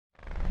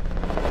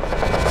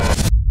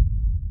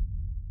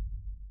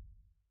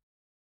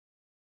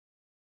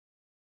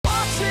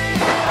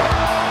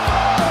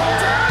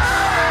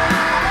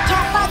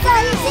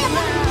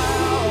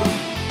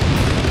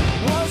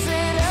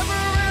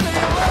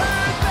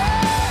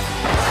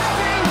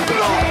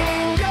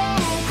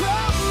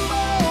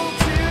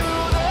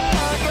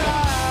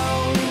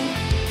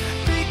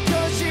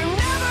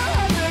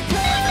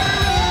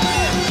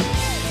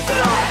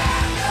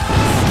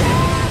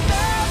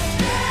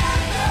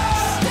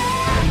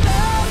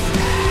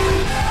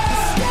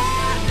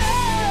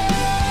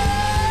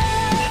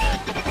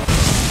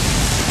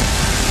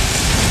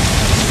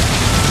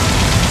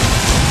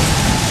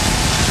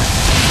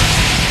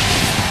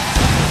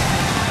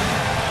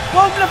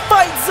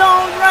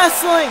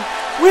Wrestling.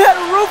 We had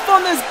a roof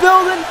on this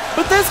building,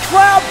 but this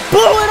crowd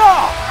blew it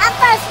off. I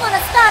first want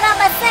to start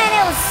out by saying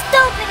it was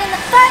stupid in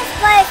the first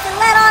place to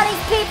let all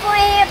these people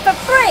in here for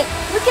free.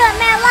 We could have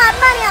made a lot of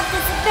money off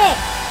this event.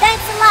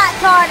 Thanks a lot,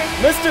 Carter.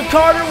 Mr.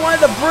 Carter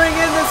wanted to bring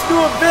in this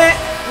new event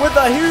with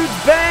a huge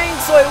bang,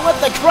 so he let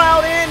the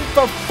crowd in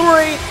for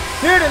free.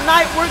 Here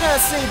tonight, we're going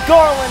to see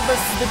Garland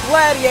versus the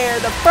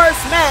Gladiator, the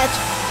first match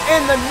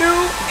in the new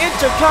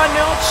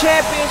Intercontinental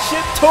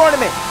Championship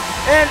Tournament.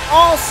 And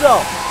also,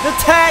 the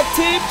Tag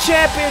Team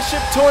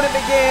Championship Tournament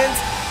begins.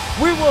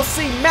 We will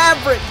see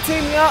Maverick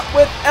teaming up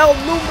with El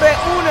Numbre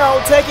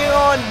Uno, taking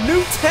on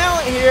new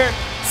talent here,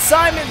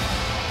 Simon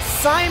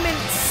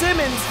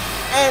Simmons,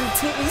 and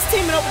he's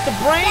teaming up with the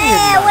Brain.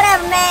 Yeah,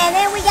 whatever, man.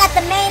 Then we got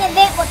the main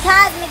event with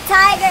Cosmic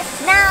Tiger,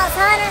 Niles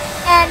Hunter,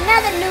 and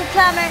another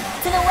newcomer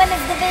to the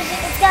women's division.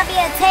 It's going to be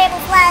a table,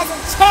 flags,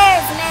 and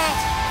chairs match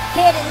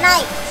here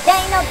tonight. There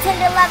ain't no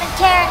tender loving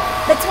care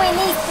between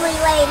these three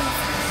ladies.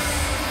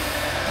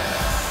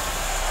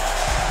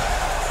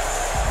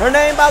 Her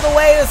name, by the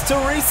way, is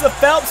Teresa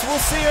Phelps. We'll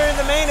see her in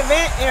the main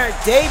event in her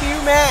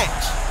debut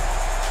match.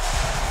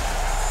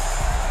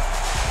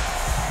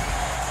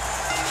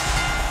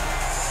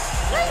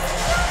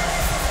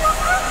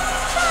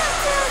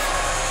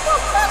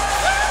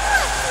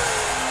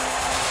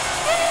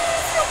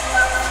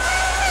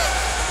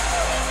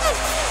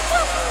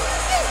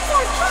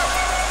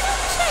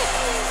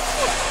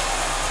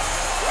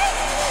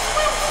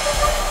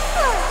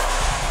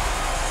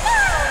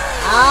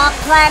 Oh,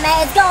 Claire,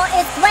 man,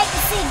 it's great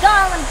to see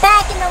Garland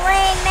back in the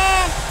ring,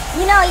 man.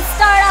 You know, he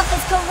started off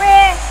his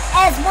career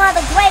as one of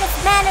the greatest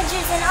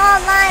managers in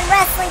Online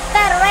Wrestling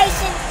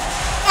Federation.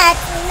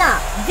 Actually, no,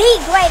 the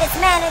greatest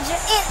manager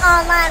in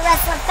Online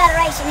Wrestling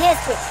Federation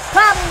history.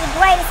 Probably the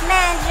greatest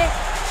manager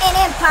in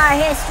Empire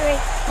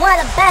history. One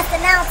of the best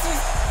announcers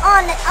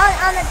on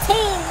the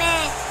team,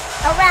 man,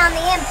 around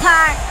the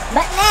Empire.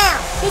 But now,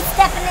 he's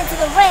stepping into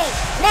the ring.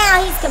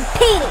 Now he's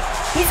competing.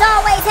 He's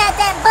always had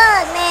that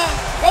bug, man.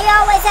 They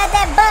always had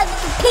that bug to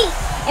compete.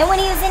 And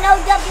when he was in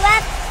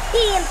OWF,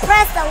 he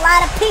impressed a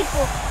lot of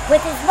people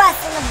with his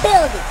wrestling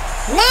ability.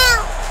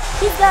 Now,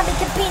 he's going to be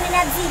competing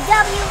in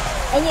FZW.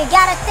 And you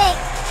got to think,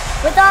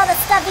 with all the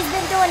stuff he's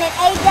been doing in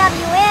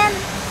AWM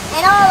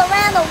and all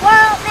around the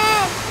world,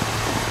 man,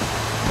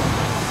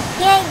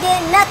 he ain't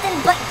did nothing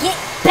but get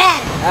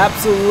better.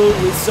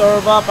 Absolutely,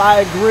 serve up.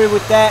 I agree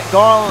with that.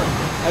 Garland,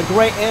 a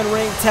great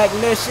in-ring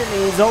technician, and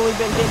he's only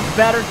been getting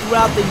better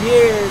throughout the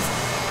years.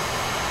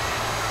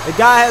 The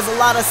guy has a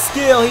lot of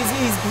skill.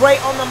 He's great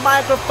on the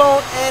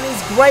microphone, and he's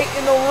great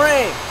in the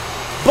ring.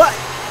 But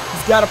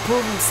he's got to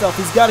prove himself.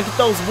 He's got to get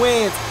those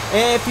wins.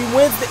 And if he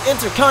wins the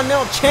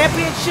Intercontinental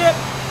Championship,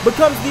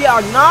 becomes the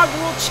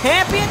inaugural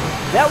champion,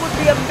 that would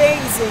be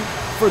amazing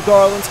for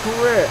Garland's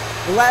career.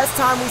 The last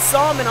time we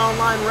saw him in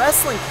Online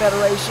Wrestling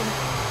Federation,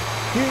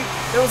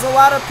 there was a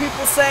lot of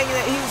people saying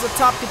that he was a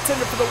top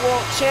contender for the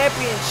World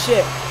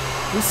Championship.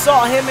 We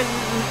saw him and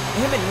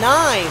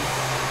Nine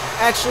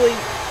actually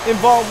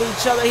involved with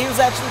each other. He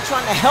was actually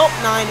trying to help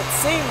Nine, it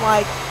seemed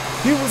like.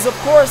 He was, of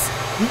course,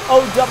 the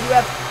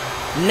OWF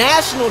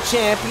National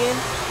Champion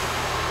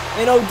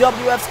in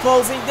OWF's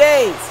closing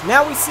days.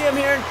 Now we see him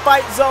here in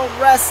Fight Zone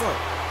Wrestling.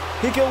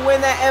 He can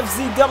win that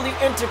FZW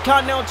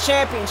Intercontinental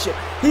Championship.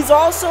 He's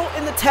also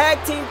in the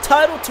Tag Team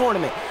Title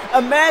Tournament.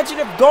 Imagine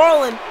if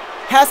Garland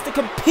has to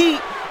compete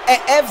at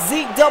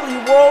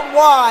FZW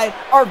Worldwide,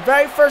 our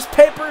very first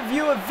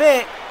pay-per-view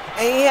event,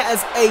 and he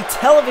has an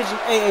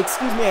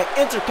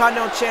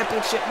Intercontinental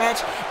Championship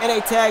match and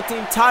a Tag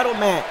Team title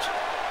match.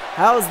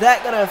 How is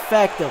that going to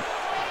affect him?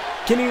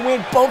 Can he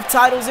win both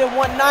titles in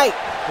one night?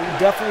 It would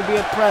definitely be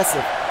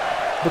impressive.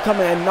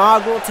 Become an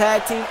inaugural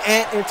Tag Team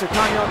and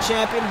Intercontinental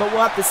Champion, but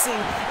we'll have to see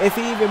if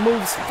he even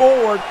moves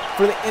forward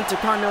for the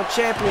Intercontinental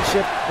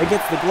Championship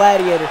against the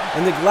Gladiator.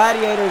 And the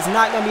Gladiator is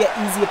not going to be an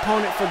easy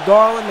opponent for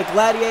Garland. The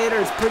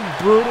Gladiator is pretty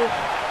brutal.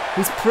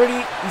 He's pretty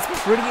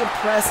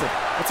impressive.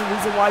 That's the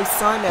reason why he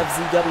signed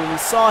FZW. We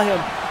saw him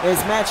in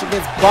his match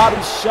against Bobby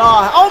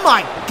Shaw. Oh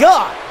my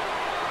God!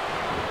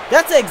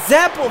 That's an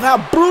example of how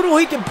brutal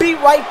he can be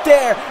right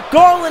there.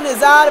 Garland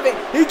is out of it.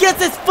 He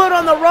gets his foot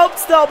on the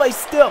ropes though, but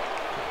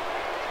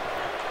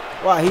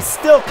wow, he's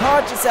still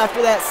conscious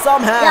after that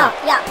somehow.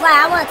 Yeah,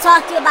 Player, I want to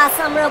talk to you about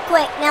something real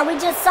quick. Now, we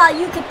just saw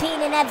you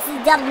competing in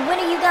FZW. When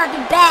are you going to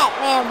be back,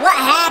 man? What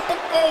happened?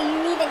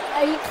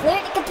 Are you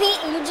cleared to compete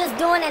and you just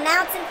doing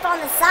announcing from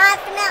the side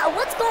for now? Or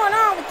what's going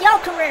on with your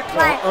career,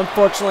 Player? Well,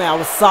 unfortunately, I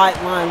was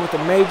sidelined with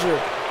a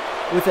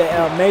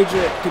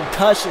major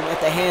concussion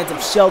at the hands of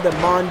Sheldon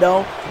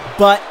Mondo,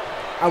 but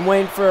I'm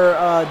waiting for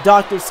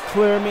doctors to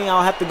clear me.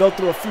 I'll have to go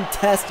through a few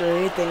tests or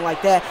anything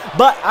like that.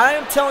 But I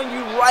am telling you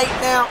right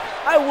now,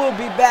 I will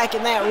be back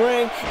in that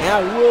ring, and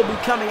I will be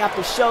coming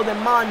after Sheldon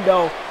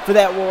Mondo for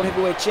that World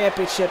Heavyweight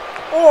Championship.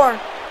 Or,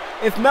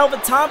 if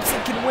Melvin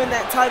Thompson can win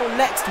that title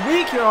next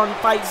week here on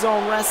Fight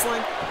Zone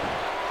Wrestling,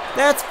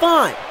 that's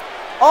fine.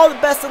 All the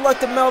best of luck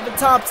to Melvin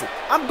Thompson.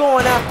 I'm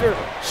going after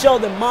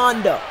Sheldon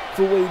Mondo.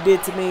 for what he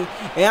did to me,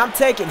 and I'm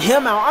taking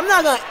him out. I'm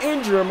not going to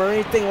injure him or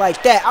anything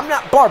like that. I'm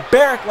not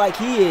barbaric like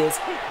he is,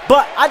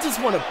 but I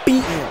just want to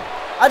beat him.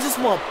 I just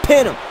want to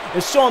pin him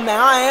and show him that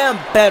I am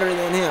better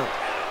than him.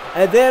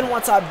 And then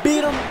once I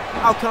beat him,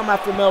 I'll come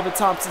after Melvin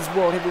Thompson's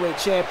World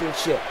Heavyweight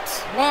Championship.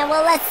 Man,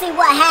 well, let's see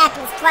what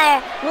happens, Claire.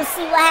 We'll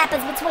see what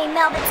happens between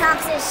Melvin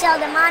Thompson and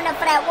Sheldon Mondo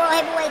for that World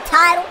Heavyweight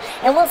title.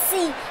 And we'll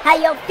see how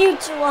your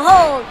future will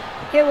hold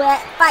here with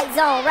Fight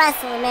Zone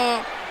Wrestling,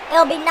 man.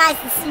 It'll be nice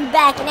to see you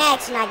back in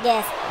action, I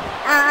guess.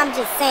 I'm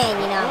just saying,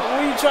 you know. What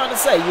are you trying to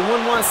say? You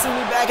wouldn't want to see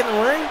me back in the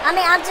ring? I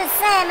mean, I'm just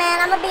saying,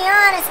 man. I'm going to be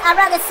honest. I'd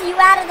rather see you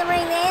out of the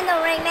ring than in the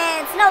ring,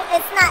 man.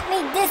 It's not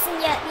me dissing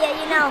you,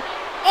 you know.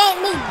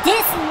 Ain't me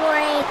dissing you or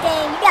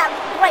anything. You got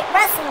great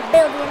wrestling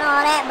ability and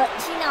all that, but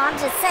you know, I'm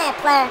just saying,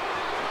 player,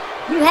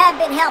 you have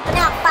been helping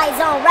out Fight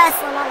Zone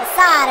Wrestling on the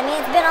side. I mean,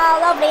 it's been all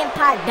over the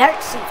Empire dirt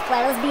sheets,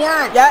 player. Let's be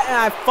honest. Yeah, and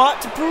I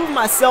fought to prove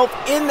myself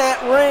in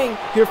that ring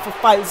here for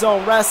Fight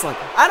Zone Wrestling.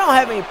 I don't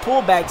have any pull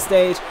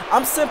backstage.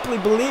 I'm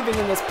simply believing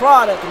in this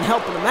product and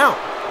helping them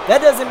out. That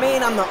doesn't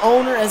mean I'm the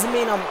owner. Doesn't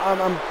mean I'm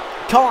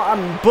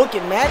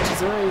booking matches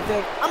or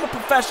anything. I'm a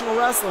professional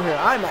wrestler here.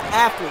 I'm an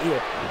athlete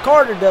here.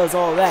 Carter does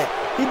all that.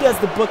 He does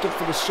the booking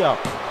for the show.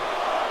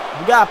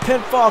 We got a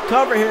pinfall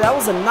cover here. That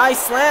was a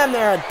nice slam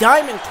there. A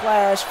diamond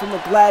clash from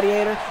the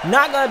Gladiator.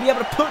 Not going to be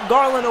able to put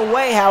Garland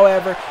away,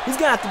 however. He's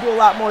going to have to do a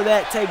lot more of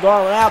that to take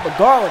Garland out. But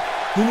Garland,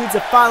 he needs to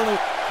find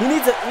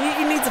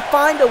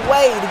a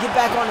way to get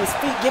back on his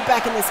feet, get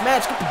back in this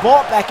match, get the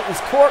ball back in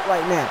his court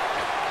right now.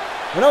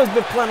 I know he's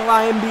been playing a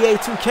lot of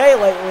NBA 2K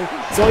lately,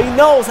 so he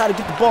knows how to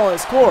get the ball in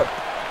his court.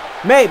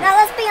 Maybe. Now,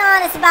 let's be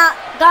honest about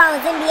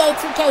Garland's NBA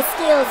 2K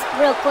skills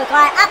real quick,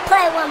 alright? I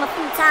played with him a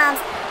few times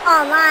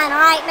online,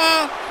 alright,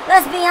 man?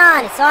 Let's be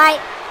honest, alright?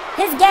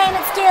 His game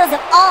and skills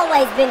have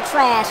always been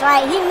trash,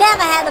 alright? He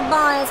never had the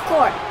ball in his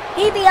court.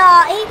 He be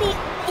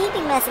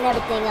messing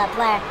everything up,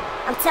 player.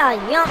 I'm telling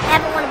you, you don't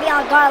ever want to be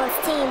on Garland's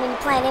team when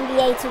you're playing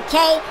NBA 2K.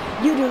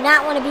 You do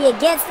not want to be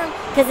against him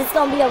because it's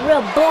going to be a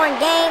real boring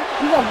game.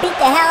 You're going to beat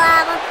the hell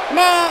out of him.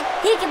 Man,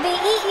 you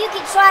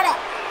can try to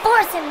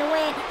force him to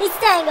win. He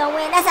still ain't going to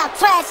win. That's how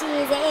trash he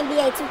is at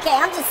NBA 2K.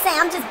 I'm just saying,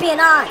 I'm just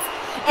being honest.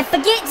 And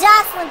forget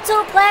Jocelyn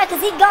too, player,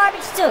 because he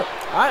garbage too.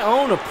 I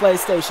own a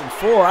PlayStation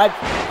 4.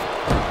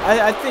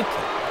 I think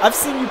I've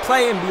seen you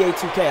play NBA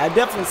 2K. I've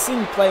definitely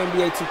seen you play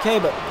NBA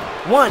 2K, but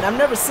one, I've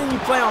never seen you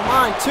play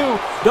online. Two,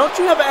 don't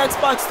you have an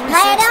Xbox 360?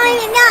 Player, don't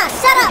even know.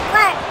 Shut up,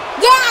 player.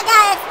 Yeah, I got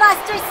an Xbox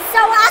 360,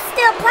 so I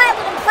still play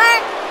with him, player.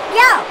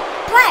 Yo,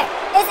 player,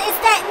 it's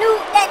that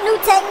new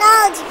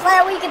technology,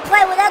 player, where you can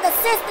play with other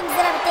systems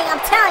and everything. I'm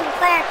telling you,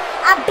 player,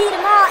 I beat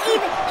them all.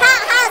 Even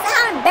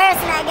how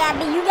embarrassing that gotta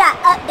be. You got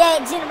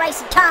updated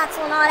generation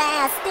console and all that,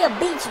 and I still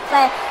beat you,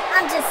 player.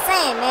 I'm just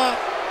saying, man.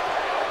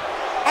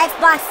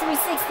 Xbox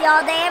 360 all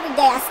day, every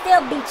day. I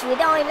still beat you.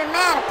 It don't even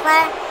matter,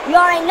 player. You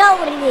already know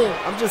what it is.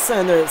 I'm just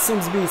saying there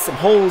seems to be some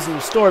holes in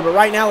your story, but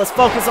right now let's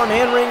focus on the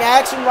in-ring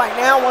action right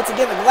now. Once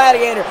again, the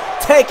Gladiator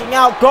taking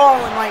out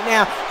Garland right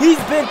now. He's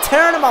been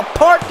tearing him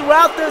apart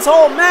throughout this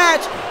whole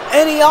match,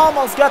 and he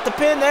almost got the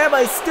pin there,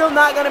 but he's still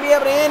not going to be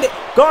able to end it.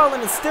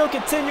 Garland is still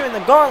continuing.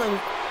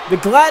 The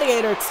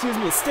Gladiator,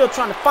 is still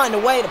trying to find a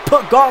way to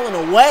put Garland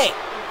away.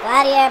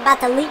 Gladiator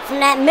about to leap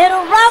from that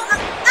middle rope.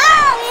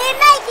 Oh, he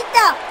didn't make it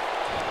though.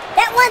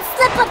 That one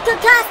slip-up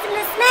could cost him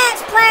this match,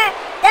 player.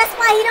 That's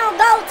why he don't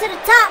go to the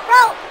top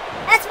rope.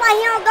 That's why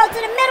he don't go to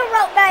the middle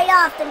rope very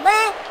often,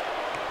 man.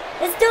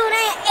 This dude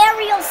ain't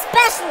aerial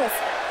specialist.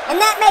 And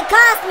that may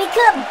cost him. He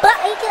could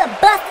have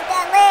busted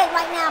that leg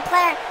right now,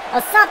 player.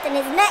 Or something.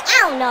 His neck,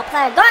 I don't know,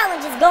 player.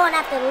 Garland just going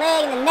after the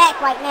leg and the neck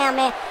right now,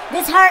 man.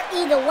 This hurt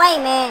either way,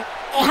 man.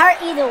 It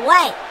hurt either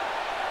way.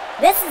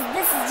 This is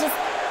just,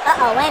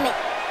 uh-oh, wait a minute.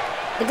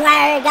 The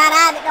Gladiator got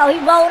out of it, though. He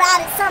rolled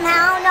out of it somehow.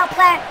 I don't know,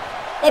 player.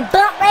 They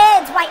bump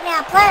heads right now,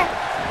 player.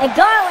 And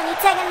Garland, he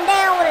taking him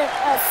down with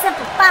a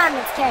simple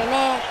fireman's carry,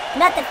 man.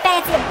 Nothing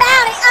fancy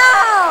about it.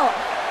 Oh!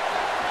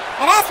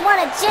 And that's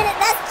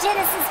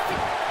Genesis'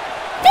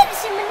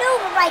 finishing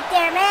maneuver right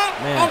there, man.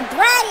 And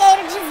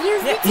Gladiator just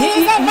used it to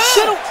his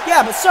advantage.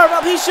 Yeah, but serve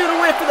up, he should have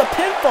went for the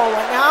pinfall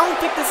right now. I don't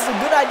think this is a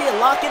good idea to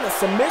lock in a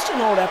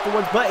submission hold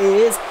afterwards, but it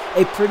is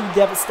a pretty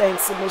devastating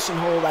submission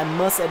hold, I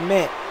must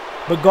admit.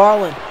 But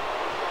Garland,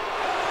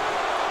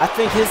 I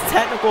think his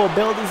technical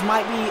abilities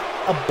might be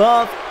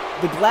above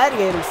the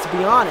Gladiators, to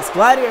be honest.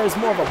 Gladiator is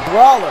more of a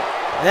brawler,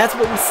 and that's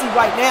what we see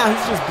right now.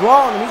 He's just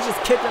brawling him. He's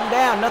just kicking him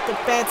down. Nothing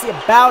fancy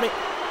about it.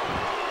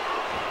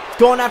 He's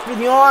going after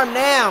the arm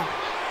now.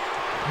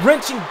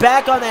 Wrenching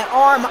back on that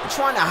arm,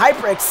 trying to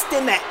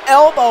hyperextend that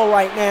elbow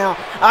right now.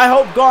 I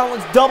hope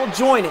Garland's double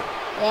jointed.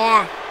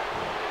 Yeah.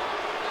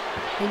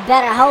 You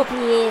better hope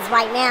he is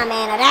right now,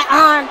 man. Now that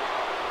arm,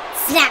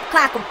 snap,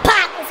 crackle,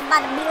 pop. It's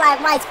about to be like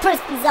Rice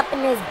Krispies up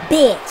in this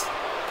bitch.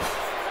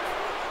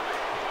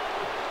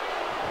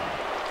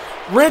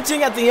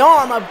 Wrenching at the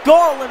arm of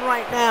Garland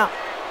right now.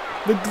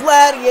 The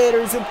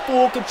Gladiator's in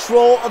full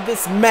control of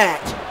this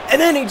match. And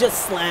then he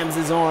just slams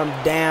his arm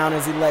down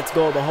as he lets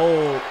go of the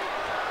hold.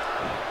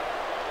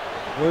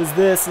 What is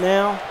this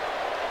now?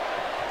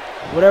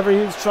 Whatever he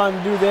was trying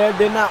to do there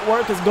did not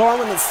work as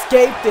Garland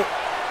escaped it.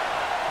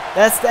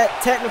 That's that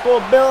technical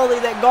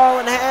ability that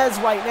Garland has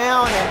right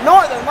now. And a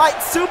Northern Light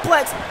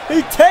suplex.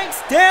 He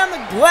takes down the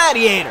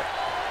Gladiator.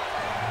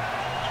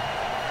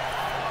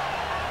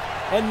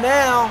 And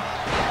now,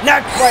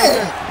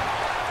 neckbreaker.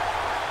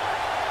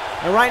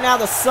 And right now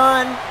the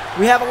sun,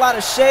 we have a lot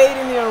of shade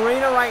in the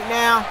arena right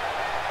now,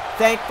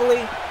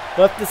 thankfully.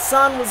 But if the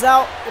sun was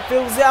out, if it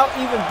was out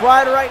even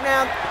brighter right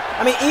now,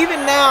 I mean, even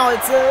now,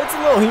 it's a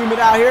little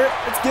humid out here.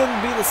 It's getting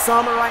to be the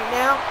summer right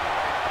now.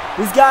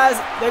 These guys,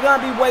 they're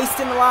going to be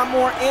wasting a lot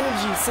more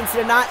energy since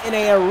they're not in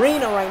an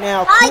arena right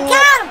now.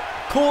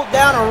 Cooled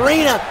down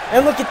arena.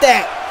 And look at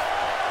that.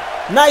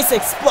 Nice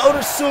exploder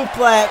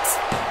suplex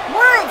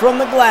from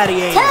the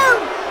Gladiator.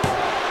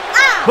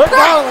 But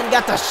Garland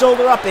got the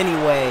shoulder up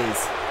anyways.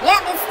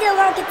 Yep, it's still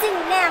gonna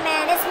continue now,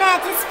 man. This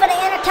match is for the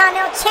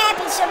Intercontinental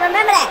Championship.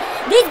 Remember that.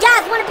 These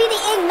guys want to be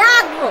the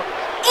inaugural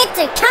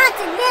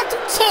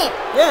Intercontinental Champ.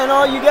 Yeah, and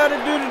all you got to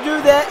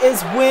do that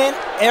is win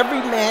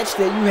every match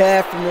that you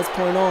have from this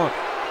point on.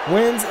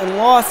 Wins and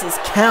losses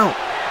count.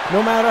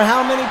 No matter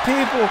how many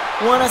people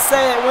want to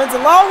say that wins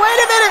and losses. Wait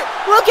a minute.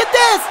 Look at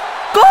this.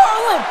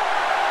 Garland.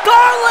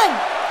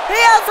 He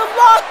has him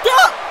locked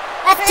up.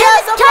 He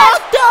has him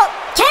locked up.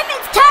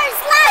 Timmons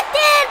Curtis locked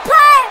in,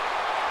 player.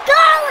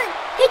 Garland.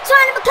 He's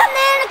trying to become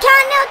the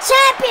Intercontinental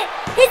Champion.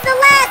 He's the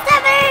last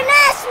ever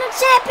international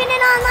champion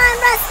in Online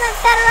Wrestling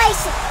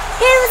Federation.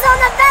 He was on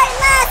the very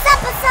last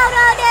episode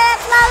of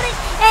OWF Loaded,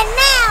 and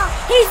now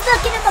he's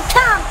looking to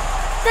become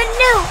the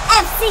new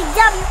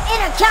FCW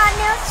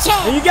Intercontinental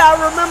Champion. And you gotta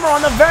remember,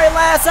 on the very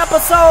last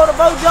episode of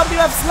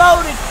OWF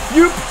Loaded,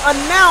 you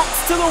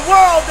announced to the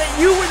world that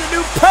you were the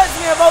new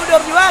president of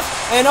OWF,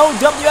 and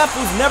OWF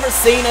was never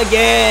seen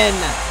again.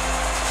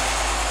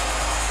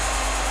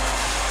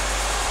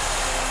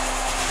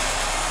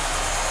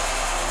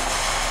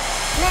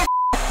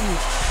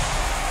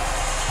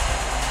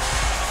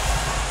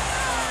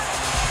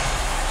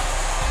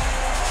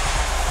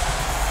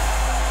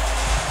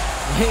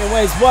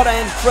 Anyways, what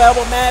an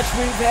incredible match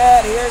we've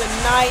had here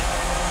tonight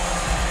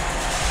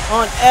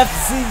on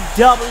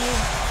FCW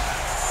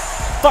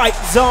Fight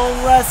Zone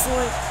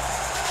Wrestling.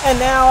 And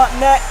now up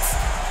next,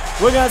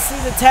 we're going to see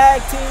the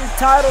tag team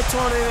title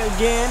tournament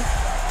again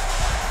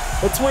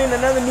between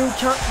another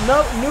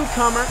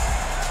newcomer,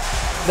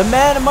 the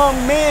man among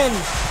men.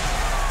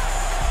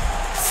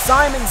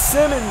 Simon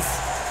Simmons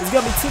is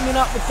going to be teaming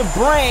up with the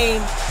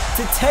Brain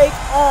to take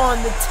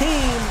on the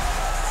team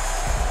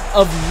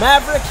of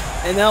Maverick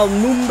and El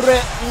Numbre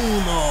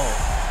Uno.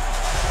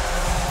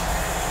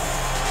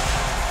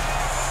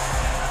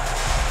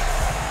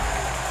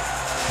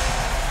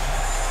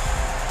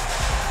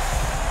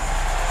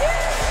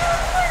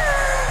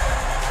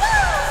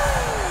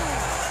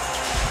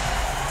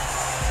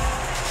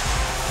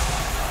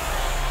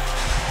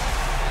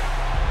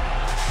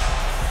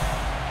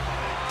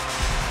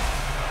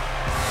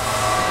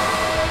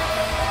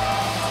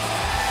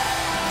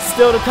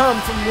 Still to come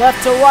from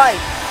left to right.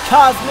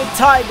 Cosmic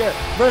Tiger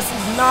versus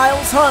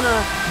Niles Hunter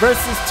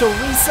versus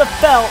Teresa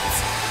Phelps.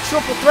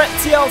 Triple threat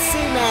TLC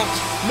match.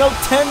 No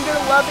tender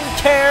loving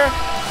care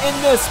in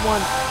this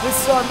one. This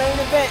is our main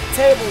event.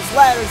 Tables,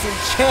 ladders, and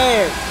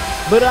chairs.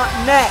 But up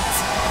next,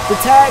 the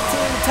tag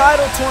team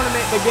title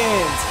tournament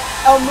begins.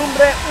 El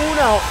Numbre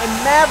Uno and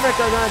Maverick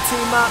are going to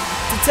team up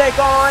to take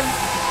on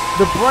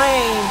the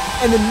Brain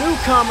and the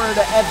newcomer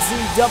to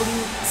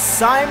FZW,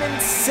 Simon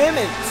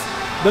Simmons,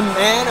 the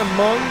man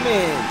among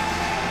men.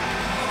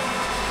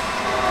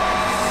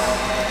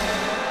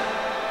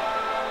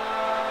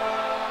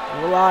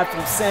 We're live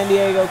from San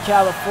Diego,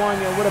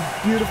 California. What a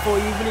beautiful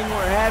evening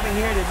we're having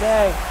here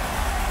today.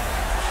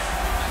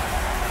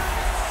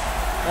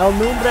 El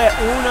Numbre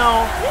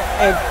Uno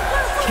and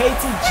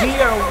KTG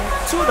are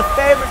two of the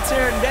favorites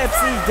here in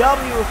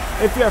FCW.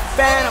 If you're a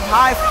fan of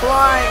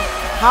high-flying,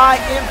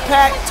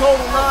 high-impact,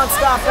 total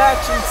non-stop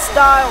action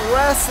style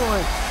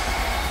wrestling,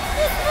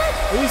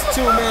 these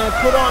two men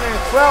put on an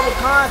incredible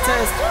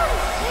contest.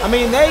 I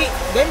mean, they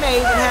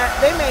may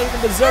even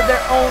deserve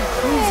their own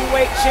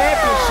cruiserweight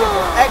championship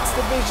or X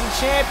Division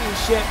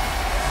championship,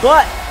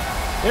 but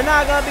they're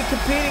not going to be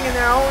competing in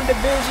their own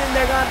division.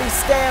 They're going to be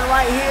staying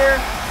right here,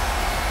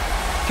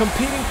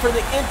 competing for the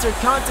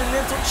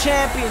Intercontinental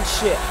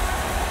Championship.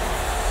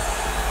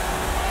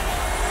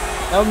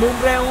 El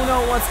Numbre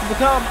Uno wants to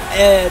become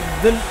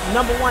the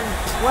 #1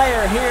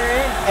 player here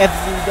in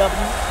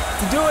FZW.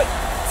 To do it,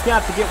 he's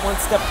got to get one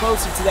step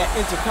closer to that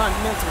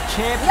Intercontinental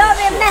Championship. You're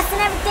over here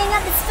messing everything up.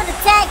 This is for the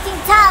tag team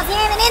titles. You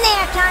ain't even in the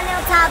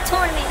Intercontinental title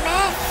tournament,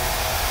 man.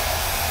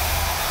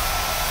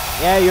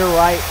 Yeah, you're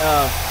right.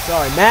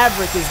 Sorry,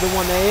 Maverick is the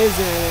one that is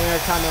in the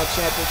Intercontinental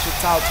Championship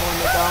title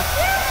tournament, though.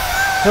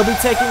 He'll be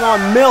taking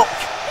on Milk,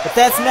 but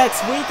that's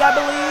next week, I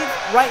believe.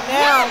 Right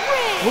now,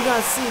 we're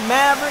going to see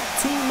Maverick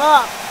team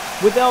up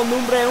with El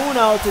Numbre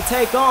Uno to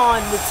take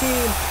on the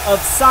team of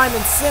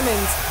Simon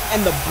Simmons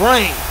and the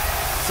Brain.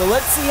 So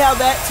let's see how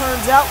that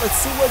turns out. Let's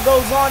see what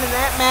goes on in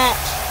that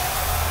match.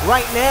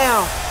 Right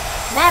now,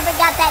 Maverick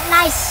got that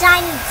nice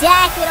shiny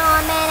jacket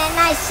on, man. That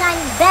nice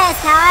shiny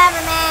vest,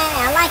 however, man.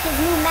 I like his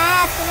new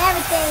mask and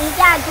everything. He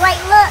got a great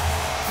look.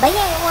 But he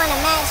ain't won a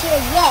match here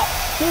yet.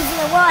 He was in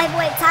the World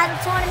Heavyweight title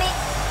tournament,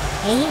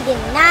 and he did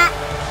not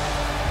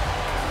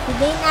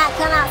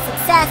come out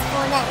successful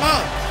in that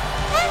match.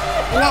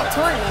 In that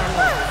tournament, I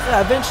mean.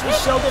 Yeah, eventually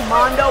Sheldon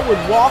Mondo would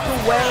walk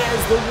away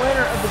as the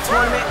winner of the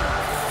tournament.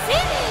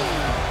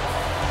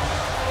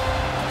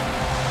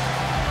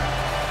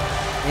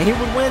 And he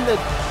would win the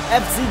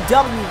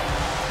FZW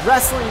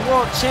Wrestling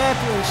World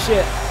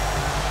Championship.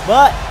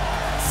 But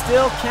you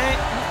still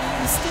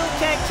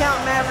can't count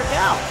Maverick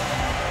out.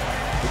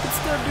 He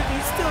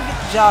still get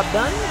the job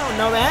done. You don't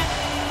know that.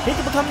 He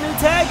could become new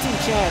tag team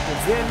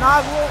champions, the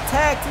inaugural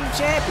tag team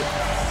champion.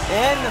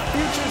 And the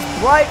future's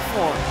bright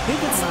for him. He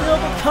could still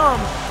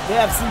become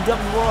the FCW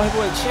World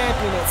Heavyweight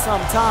Champion at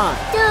some time.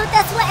 Dude,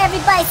 that's what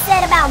everybody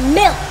said about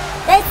Milk.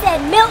 They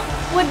said Milk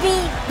would be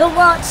the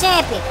world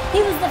champion.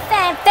 He was the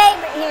fan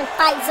favorite here in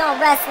Fight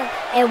Zone Wrestling.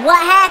 And what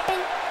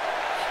happened?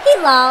 He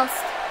lost.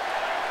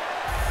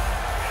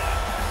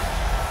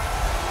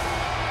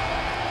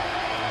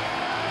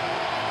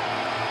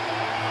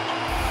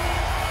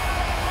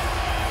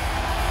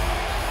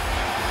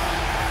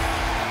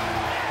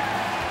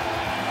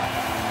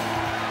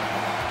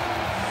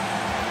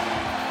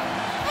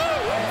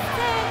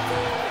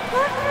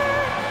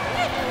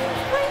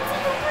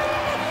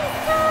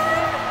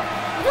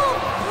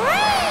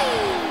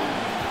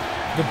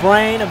 The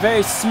Brain, a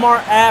very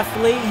smart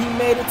athlete, he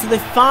made it to the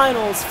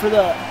finals for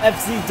the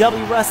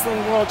FZW Wrestling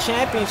World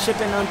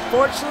Championship and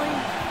unfortunately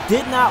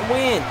did not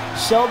win.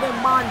 Sheldon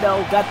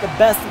Mondo got the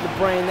best of the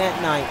Brain that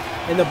night,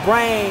 and the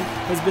Brain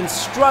has been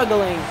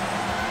struggling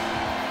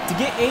to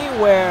get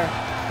anywhere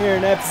here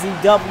in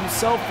FZW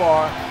so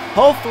far.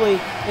 Hopefully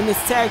in this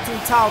tag team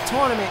title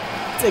tournament,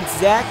 it's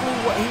exactly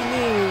what he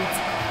needs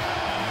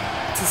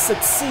to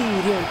succeed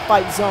here in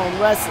Fight Zone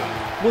Wrestling.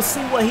 We'll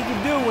see what he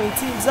can do when he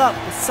teams up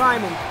with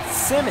Simon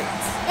Simmons.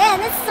 Yeah,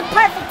 and this is a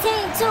perfect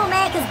team too,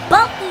 man, because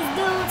both these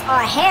dudes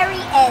are hairy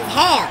as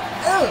hell.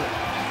 Ugh.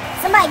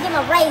 Somebody give him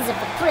a razor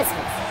for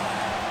Christmas.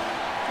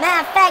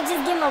 Matter of fact,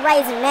 just give him a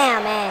razor now,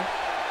 man.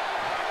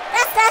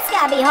 That's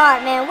gotta be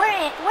hard, man.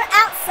 We're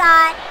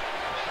outside.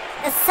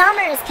 The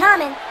summer is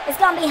coming. It's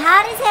gonna be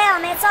hot as hell,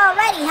 man. It's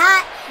already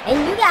hot,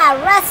 and you gotta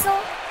wrestle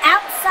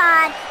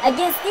outside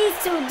against these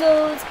two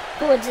dudes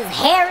who are just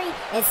hairy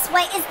and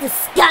sweat. It's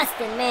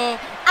disgusting, man.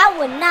 I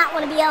would not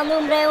want to be El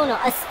Numero Uno,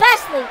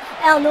 especially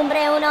El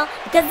Numero Uno,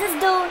 because this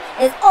dude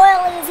is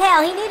oily as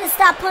hell. He need to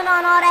stop putting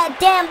on all that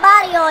damn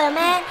body oil,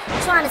 man.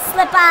 Trying to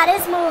slip out of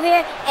this move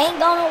here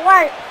ain't gonna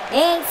work.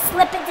 It ain't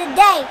slipping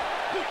today.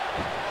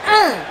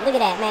 Look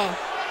at that, man.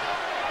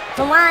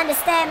 From what I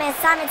understand, man,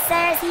 Simon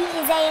Saras, he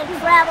is an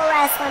incredible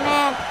wrestler,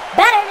 man.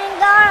 Better than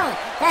Garland.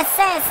 That's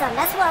saying something.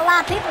 That's what a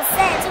lot of people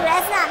saying, too.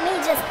 That's not me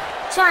just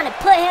trying to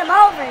put him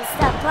over and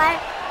stuff, player.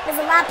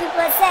 There's a lot of people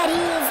that said he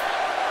is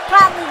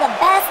probably the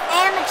best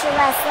amateur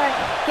wrestler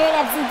here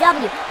at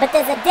FZW. But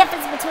there's a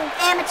difference between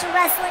amateur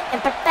wrestling and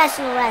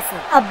professional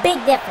wrestling. A big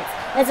difference.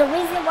 There's a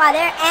reason why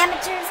they're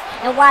amateurs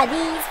and why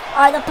these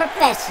are the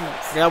professionals.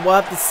 Yeah, we'll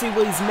have to see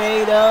what he's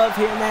made of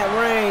here in that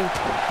ring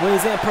when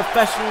he's in a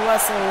professional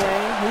wrestling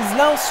ring. He's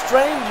no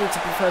stranger to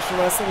professional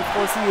wrestling. Of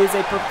course, he is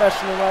a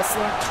professional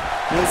wrestler.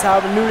 He is,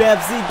 however, new to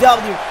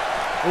FZW.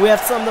 And we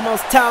have some of the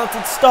most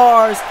talented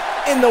stars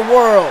in the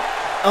world.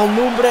 El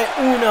Numero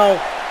Uno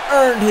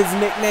earned his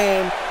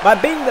nickname by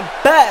being the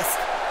best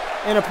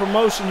in a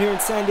promotion here in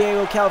San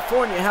Diego,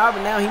 California.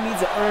 However, now he needs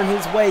to earn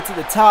his way to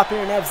the top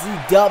here in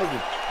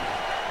FZW.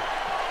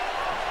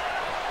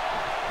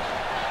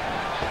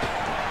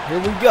 Here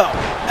we go.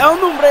 El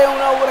Numero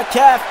Uno with a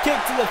calf kick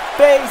to the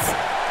face.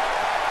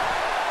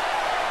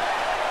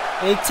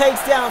 And he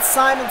takes down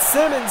Simon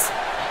Simmons.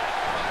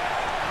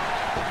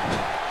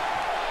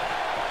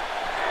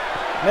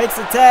 Makes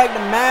the tag to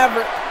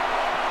Maverick.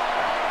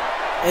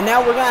 And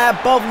now we're going to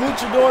have both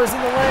luchadors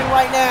in the ring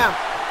right now.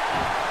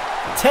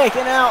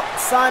 Taking out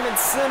Simon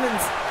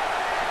Simmons.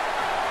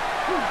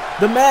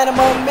 The man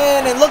among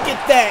men. And look at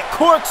that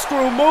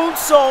corkscrew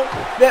moonsault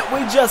that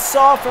we just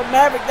saw from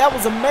Maverick. That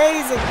was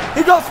amazing.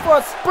 He goes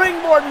for a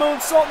springboard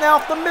moonsault now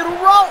off the middle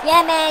rope.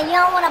 Yeah, man, you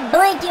don't want to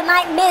blink. You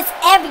might miss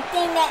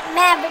everything that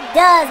Maverick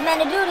does. Man,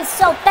 the dude is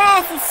so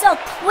fast. He's so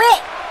quick.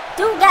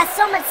 Dude got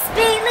so much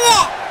speed. Look at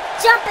that.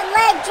 Jumping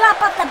leg drop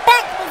off the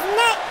back of his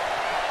neck.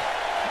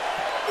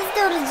 This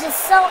dude is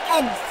just so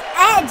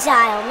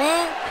agile,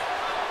 man.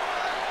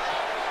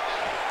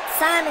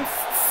 Simon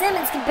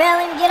Simmons can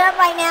barely even get up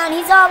right now, and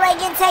he's already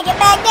getting taken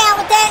back down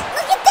with that.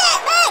 Look at that,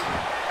 man.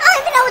 I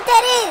don't even know what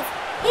that is.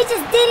 He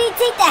just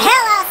DDT'd the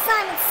hell out of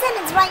Simon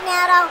Simmons right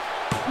now, though.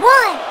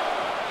 1,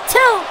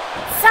 2.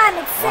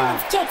 Simon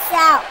Simmons kicks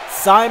out.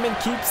 Simon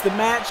keeps the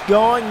match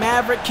going.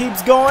 Maverick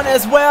keeps going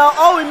as well.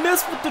 Oh, he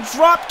missed with the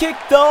drop kick,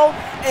 though,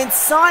 and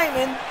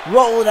Simon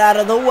rolled out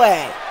of the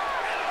way.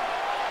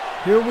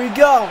 Here we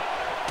go.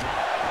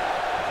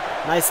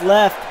 Nice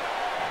left.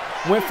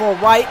 Went for a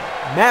right.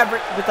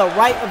 Maverick with a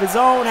right of his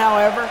own,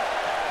 however.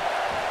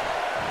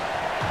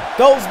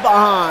 Goes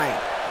behind.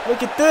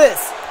 Look at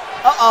this.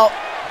 Uh-oh.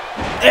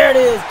 There it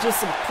is.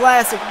 Just some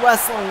classic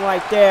wrestling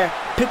right there.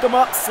 Pick him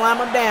up, slam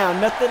him down.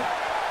 Nothing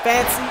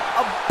fancy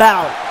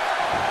about it.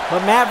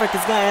 But Maverick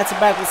is going to answer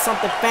back with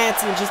something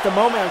fancy in just a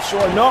moment, I'm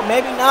sure. No,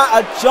 maybe not.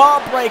 A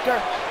jawbreaker.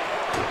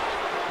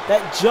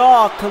 That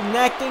jaw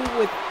connecting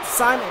with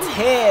Simon's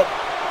head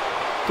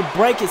could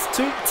break his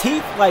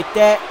teeth like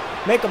that.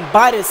 Make him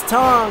bite his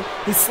tongue.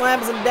 He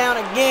slams him down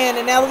again.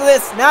 And now look at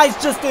this. Now he's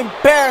just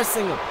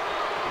embarrassing him.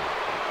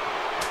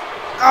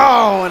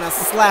 Oh, and a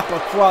slap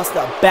across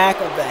the back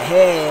of the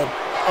head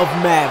of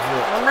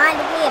Maverick.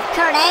 Reminded me of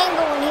Kurt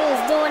Angle when he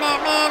was doing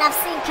that, man. I've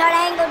seen Kurt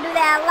Angle do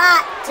that a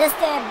lot just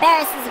to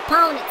embarrass his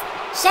opponents.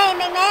 Shane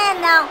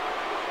McMahon, though,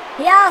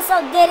 he also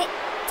did it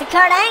to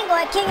Kurt Angle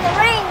at King of the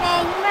Ring,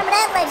 man. You remember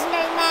that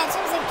legendary match?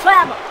 It was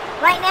incredible.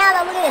 Right now,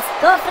 though, look at this.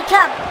 Going for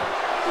cover.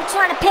 He's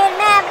trying to pin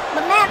Maverick,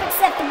 but Maverick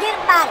said, forget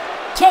about it.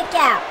 Kick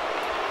out.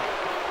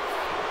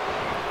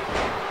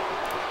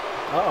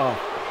 Uh-oh.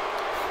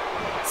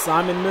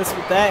 Simon missed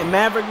with that, and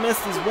Maverick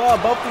missed as well.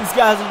 Both these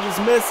guys are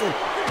just missing.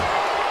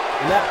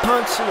 And that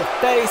punch to the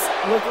face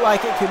looked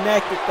like it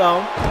connected, though.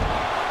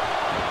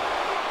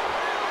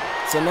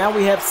 So now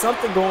we have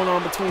something going on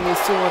between these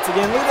two once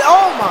again. Look at that.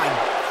 Oh, my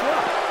God.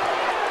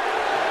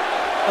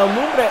 El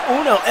Numbre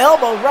Uno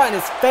elbow right in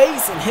his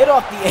face and hit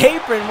off the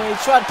apron when he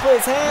tried to put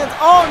his hands.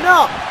 Oh,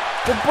 no.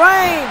 The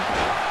brain.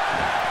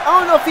 I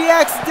don't know if he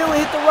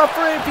accidentally hit the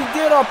referee, if he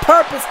did on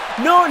purpose.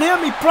 Knowing him,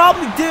 he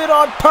probably did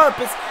on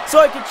purpose. So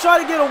he can try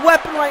to get a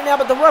weapon right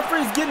now, but the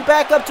referee's getting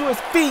back up to his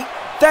feet.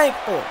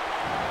 Thankful.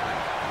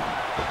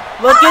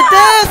 Look at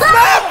this!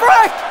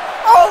 Maverick!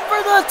 Over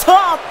the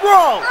top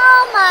rope!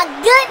 Oh my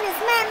goodness,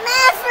 man.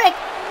 Maverick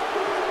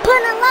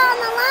putting a lot on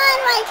the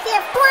line right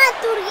there. Flying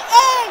through the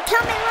air.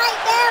 Coming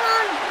right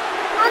down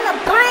on the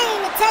brain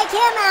to take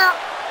him out.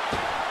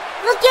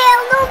 Look at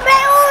El Numbre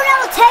Uno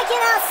taking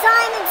out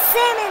Simon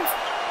Simmons.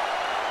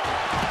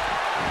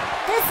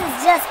 This is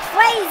just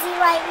crazy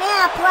right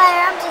now, player.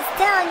 I'm just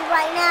telling you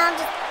right now.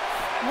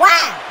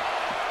 Wow.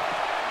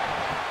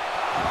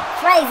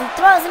 Crazy.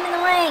 Throws him in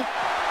the ring.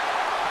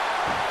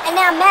 And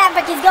now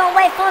Maverick is going to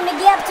wait for him to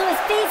get up to his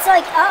feet so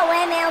he can... Oh,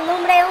 wait a minute. El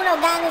Numbre Uno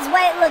got in his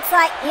way, it looks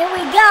like. Here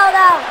we go,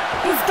 though.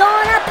 He's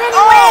going up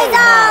anyways.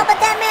 Oh, but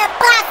that man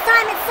blocked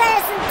Simon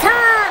Says in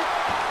time.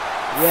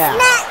 Yeah.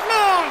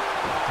 Snapmare.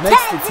 Makes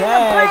the Tags in the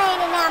tag. brain,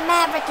 and now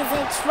Maverick is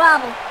in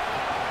trouble.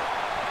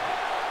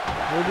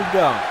 Here we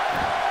go.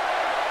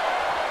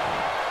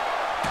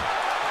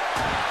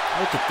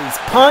 Look at these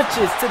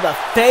punches to the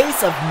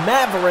face of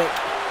Maverick.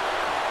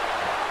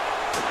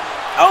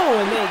 Oh,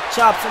 and then he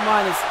chops him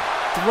on his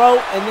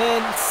throat and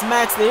then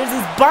smacks the ears.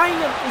 He's biting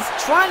him. He's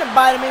trying to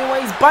bite him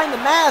anyway. He's biting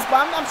the mask,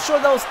 but I'm sure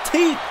those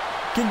teeth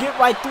can get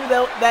right through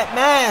that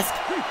mask.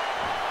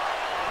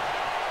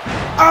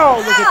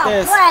 Oh, look at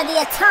this. Boy,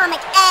 the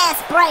atomic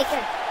ass breaker.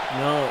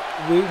 No,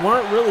 we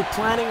weren't really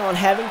planning on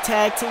having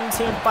tag teams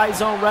here in Fight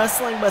Zone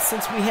Wrestling, but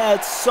since we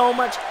had so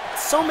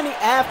many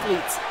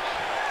athletes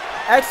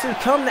actually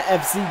come to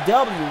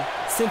FZW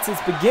since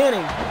its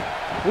beginning,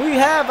 we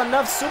have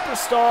enough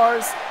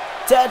superstars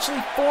to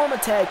actually form a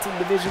tag team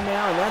division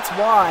now, and that's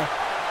why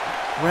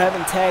we're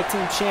having tag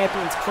team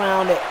champions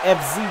crowned at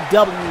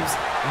FZW's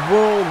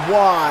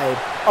Worldwide,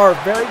 our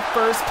very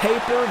first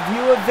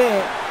pay-per-view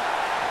event.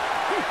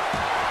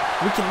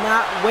 We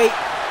cannot wait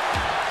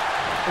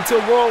until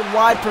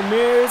Worldwide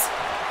premieres.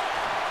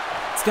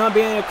 It's gonna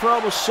be an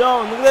incredible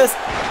show, and look at this.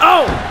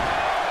 Oh!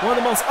 One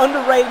of the most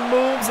underrated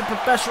moves in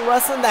professional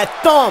wrestling, that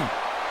thumb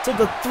to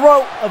the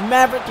throat of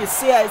Maverick. You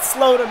see how it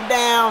slowed him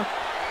down.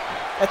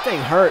 That thing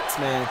hurts,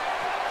 man.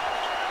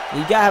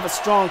 You gotta have a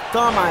strong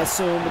thumb, I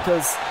assume,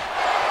 because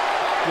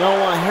you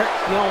don't want to hurt.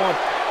 You don't want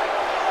to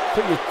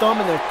put your thumb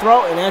in their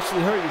throat and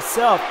actually hurt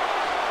yourself.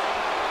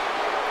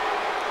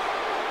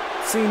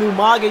 Seeing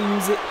Umaga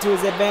use it to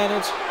his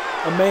advantage,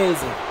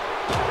 amazing.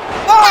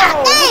 Oh,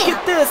 look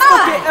at this!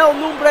 Look at El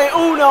Numbre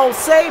Uno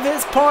save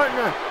his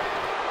partner.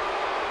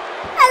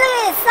 Hey, look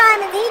at this,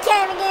 Simon. He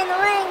can't even get in the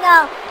ring,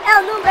 though.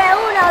 El Numbre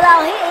Uno,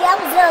 though, that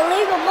was an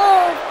illegal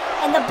move,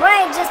 and the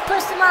brain just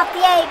pushed him off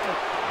the apron.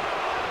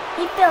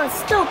 He feeling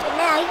stupid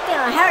now. He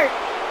feeling hurt.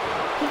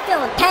 He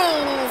feeling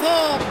pain in his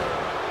head,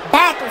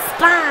 back and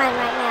spine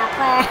right now,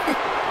 player.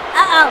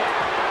 Uh-oh.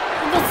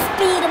 Look at the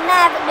speed of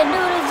Maverick. The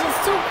dude is just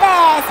too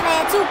fast,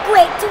 man. Too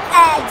quick, too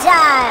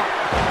agile.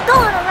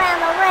 Going around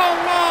the ring,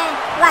 man,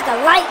 like a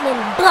lightning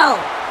blow.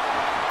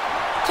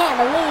 Can't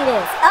believe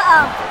this.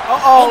 Uh-oh.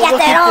 Uh-oh, he got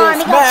that arm.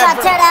 He gonna try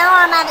to tear that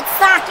arm out of its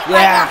socket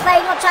right now, player.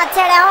 He gonna try to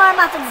tear that arm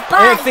off his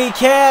body. If he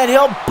can,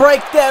 he'll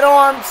break that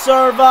arm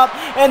serve up.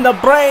 And the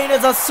brain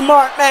is a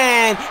smart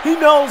man. He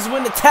knows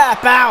when to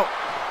tap out.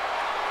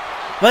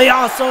 But he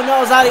also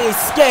knows how to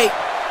escape.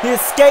 He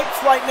escapes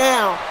right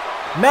now.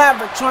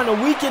 Maverick trying to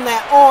weaken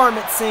that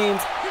arm, it seems.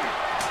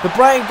 The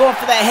brain going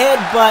for that head,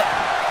 but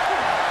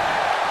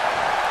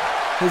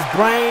his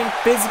brain,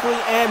 physically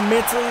and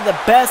mentally, the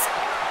best.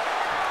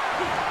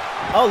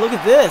 Oh, look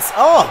at this.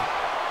 Oh,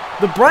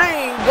 the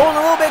brain going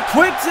a little bit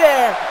quick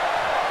there.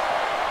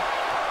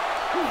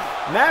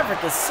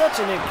 Maverick is such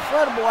an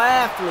incredible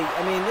athlete.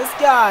 I mean, this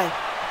guy,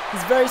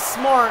 he's very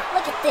smart.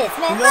 Look at this,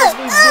 man. He knows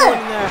what he's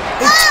doing in there.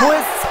 He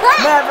twists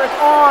Maverick's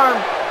arm.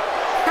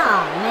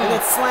 Oh, man.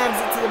 And it slams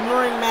it to the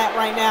ring mat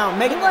right now,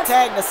 making the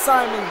tag to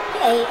Simon.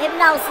 Hey,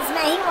 Hypnosis,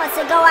 man, he wants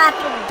to go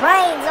after the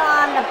Brain's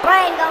arm. The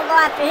Brain gonna go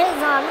after his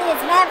arm. This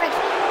Maverick,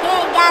 he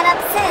ain't got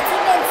up since. He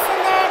been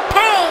sitting there in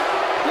pain,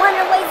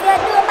 wondering what he's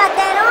gonna do about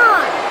that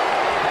arm.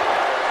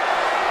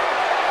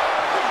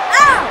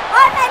 Oh,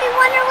 or maybe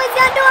wondering what he's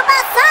gonna do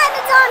about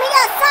Simon's arm. He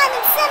got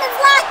Simon Simmons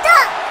locked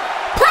up.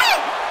 Play!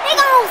 He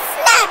gonna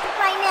snap it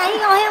right now. He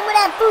gonna hit him with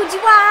that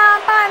Fujiwara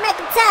arm bar and make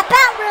him tap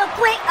out real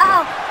quick.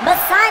 Uh-oh, but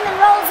Simon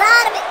rolls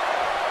out of it.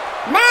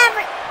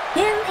 Maverick,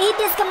 he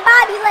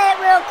discombobulated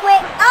real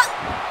quick. Oh,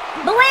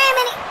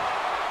 blaming it.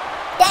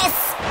 That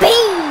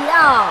speed.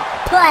 Oh,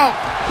 play.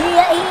 He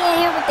in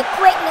here with the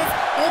quickness.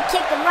 He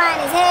kicked him right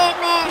in his head,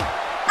 man.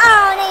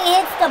 Oh, and he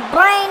hits the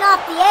Brain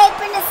off the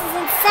apron. This is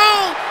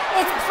insane.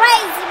 It's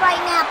crazy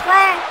right now,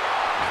 player.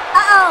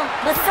 Uh-oh,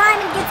 but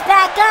Simon gets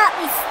back up.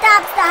 He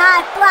stops the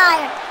high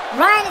flyer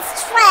right in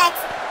his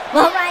tracks.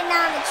 Well, right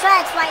now on the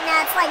tracks right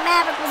now, it's like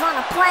Maverick was on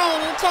a plane.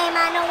 He came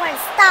out of nowhere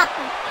and stopped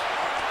him.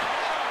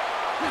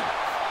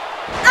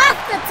 Off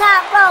the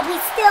top rope, he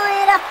still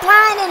ended up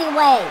flying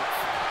anyway.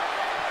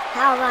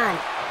 How ironic.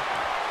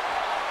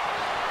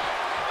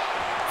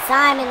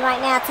 Simon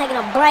right now taking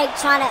a break,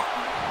 trying to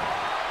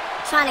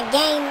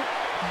gain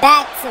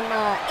back some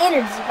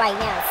energy right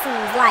now, it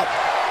seems like.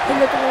 He's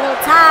looking a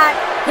little tired.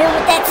 Hit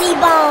with that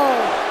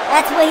T-bone.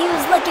 That's what he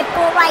was looking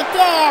for right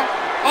there.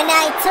 And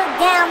now he took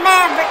down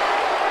Maverick.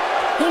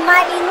 He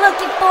might be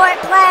looking for it,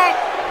 player.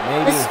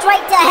 Maybe. But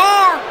straight to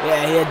hell.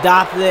 Yeah, he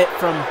adopted it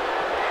from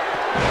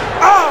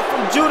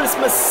Judas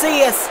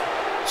Macias,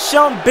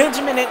 Sean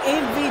Benjamin, and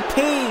MVP,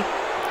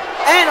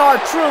 and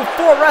R-Truth,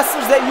 4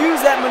 wrestlers that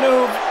use that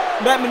maneuver.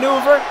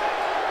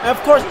 And of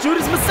course,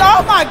 Judas Macias.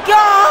 Oh my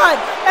God!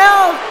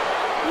 El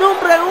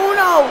Numbre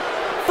Uno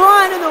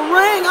flying in the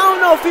ring. I don't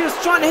know if he was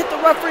trying to hit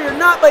the referee or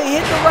not, but he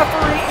hit the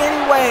referee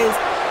anyways.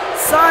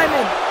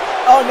 Simon.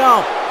 Oh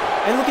no.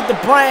 And look at the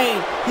Brain.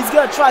 He's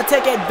going to try to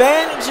take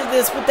advantage of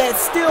this with that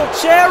steel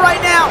chair right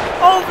now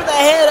over the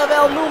head of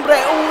El Numbre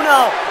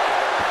Uno.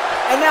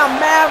 And now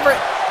Maverick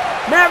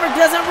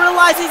doesn't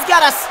realize he's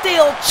got a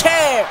steel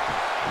chair.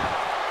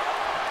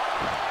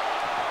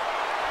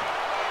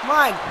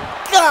 My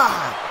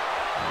God.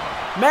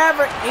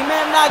 Maverick, he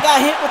may have not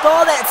got hit with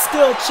all that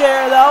steel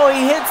chair though.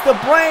 He hits the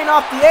Brain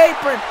off the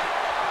apron.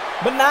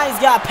 But now he's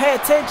got to pay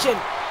attention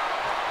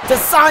to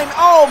Simon.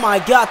 Oh my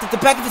God, did the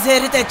back of his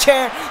head hit that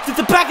chair? Did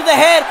the back of the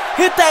head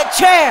hit that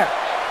chair?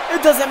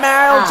 It doesn't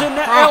matter.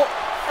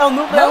 El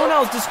Numbre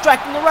Uno is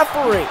distracting the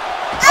referee.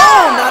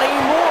 Oh, not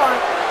anymore.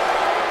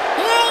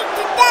 He ain't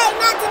today,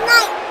 not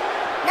tonight.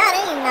 Not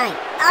any night.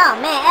 Oh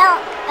man,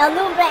 El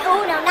Numbre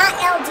Uno, not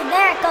El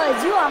Generico as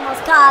you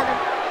almost called him.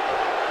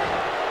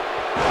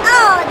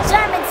 Oh,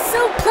 German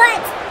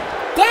suplex.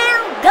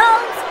 Down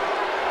goes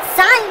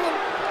Simon.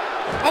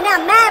 And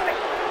now Maverick.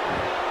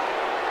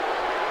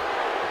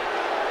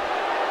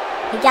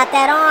 He got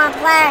that arm,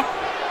 player.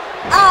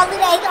 Oh,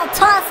 look at that. He gonna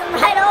toss him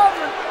right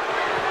over.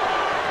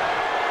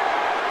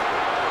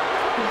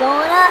 He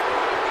going up.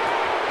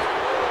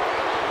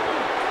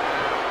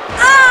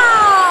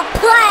 Oh,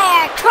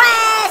 player.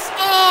 Crash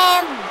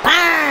and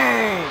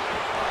burn.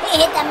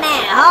 He hit the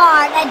man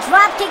hard. That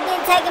drop kick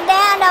didn't take him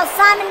down, though.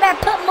 Simon better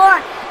put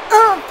more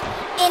oomph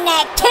in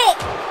that kick.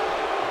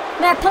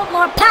 Better put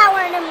more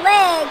power in them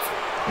legs.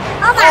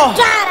 Oh my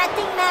God, I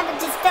think Maverick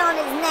just fell on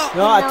his neck.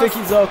 No, I think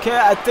he's okay.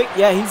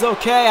 Yeah, he's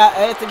okay.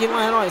 I think he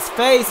landed on his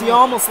face. He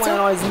almost landed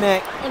on his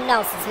neck.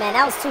 Hypnosis, man.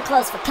 That was too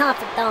close for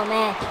comfort, though,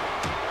 man.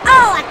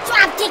 Oh, a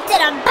drop kick to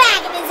the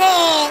back of his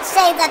head.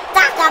 Say the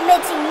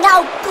Takamichi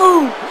no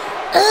Ku.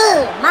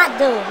 Ugh, my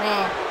dude,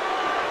 man.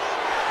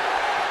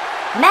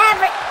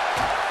 Maverick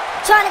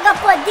trying to go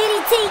for a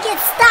DDT,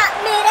 gets stopped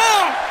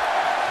midair.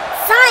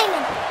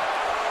 Simon.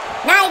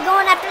 Now he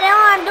going after the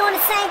arm, doing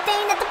the same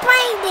thing that the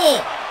Brain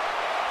did.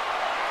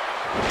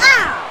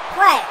 Oh,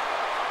 what?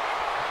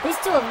 These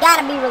two have got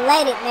to be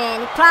related,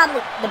 man.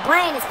 The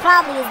Brain is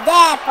probably his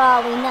dad for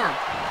all we know.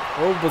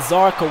 Oh,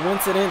 bizarre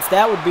coincidence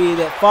that would be,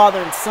 that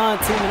father and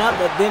son teaming up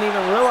that didn't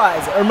even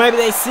realize it. Or maybe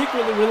they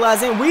secretly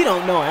realized it and we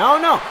don't know it. I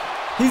don't know.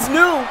 He's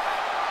new.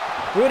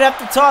 We would have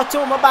to talk to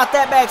him about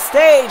that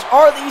backstage.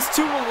 Are these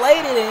two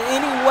related in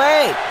any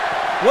way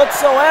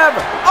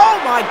whatsoever? Oh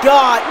my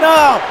God,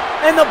 no!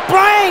 And the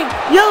Brain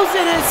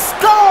using his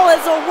skull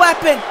as a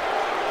weapon.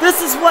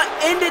 This is what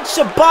ended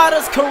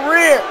Shibata's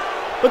career.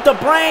 But the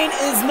Brain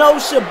is no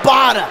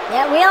Shibata.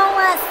 Yeah, we don't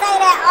want to say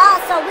that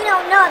also. We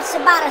don't know if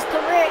Shibata's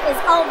career is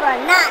over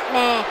or not,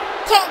 man.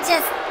 Can't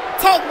just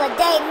take what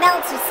Dave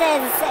Meltzer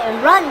says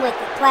and run with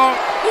it, player.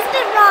 He's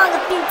been wrong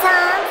a few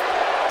times.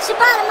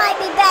 Shibata might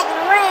be back in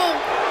the ring,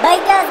 but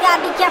he does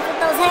got to be careful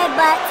with those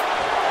headbutts.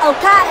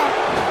 Okada,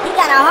 he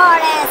got a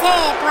hard-ass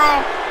head,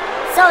 player.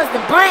 So is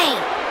the Brain.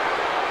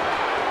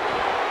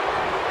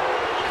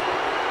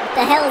 What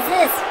the hell is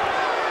this?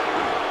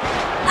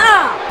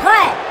 Oh,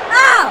 play.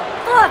 Oh,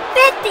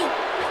 450.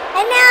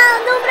 And now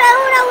Numero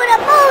Uno with a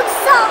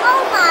moonsault.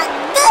 Oh my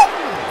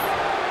goodness.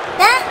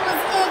 That was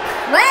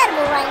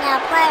incredible right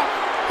now, player.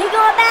 He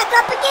going back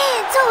up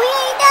again, too. He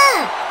ain't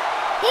done.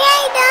 He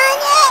ain't done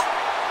yet.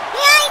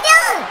 He ain't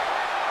done.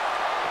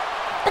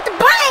 But the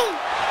brain,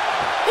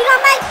 he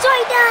gonna make sure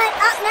he done.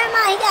 Oh, never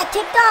mind. He got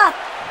kicked off.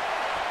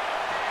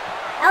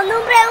 El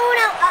Numero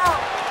Uno. Oh,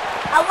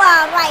 a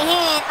wild right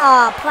hand.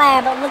 Oh,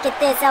 player, but look at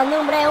this. El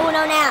Numero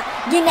Uno now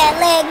getting that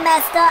leg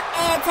messed up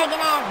and taking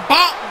that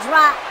back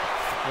drop.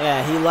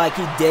 Yeah, he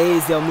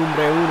dazed El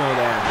Numero Uno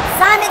there.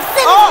 Simon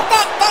Simmons with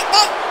that.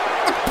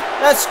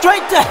 That's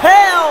straight to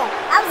hell.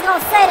 I was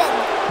gonna say that.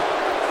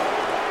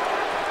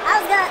 I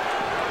was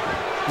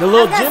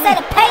gonna say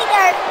the pay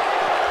dirt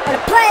or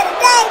the play of the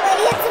day, but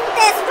he hits him with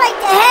that straight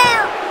to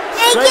hell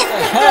and he gets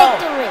the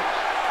victory.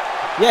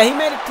 Yeah, he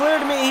made it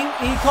clear to me.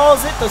 He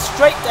calls it the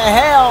straight to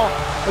hell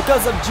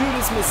because of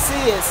Judas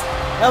Messias.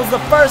 That was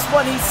the first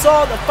one he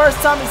saw. The first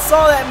time he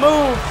saw that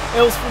move,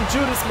 it was from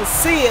Judas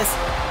Messias.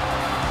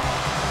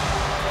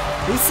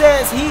 He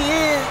says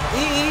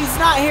he's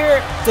not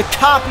here to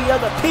copy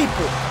other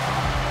people.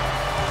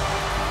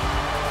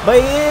 But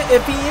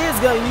if he is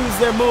going to use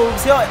their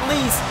moves, he'll at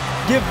least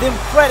give them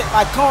credit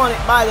by calling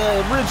it by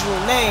the original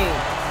name.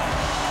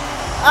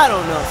 I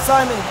don't know.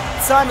 Simon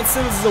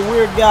Simmons is a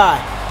weird guy.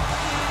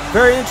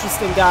 Very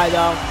interesting guy,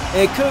 though.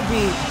 And it could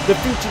be the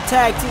future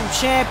tag team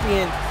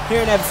champion here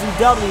in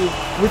FZW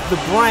with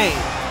the Brain.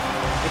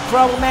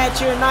 Incredible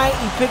match here tonight.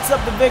 He picks up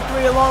the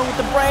victory along with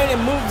the Brain and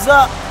moves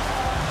up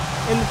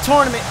in the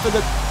tournament for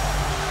the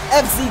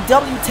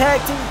FZW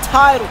tag team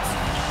titles.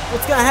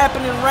 What's going to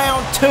happen in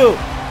round 2?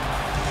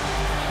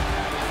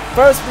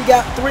 First, we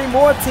got 3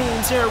 more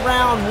teams here in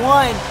round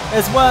 1,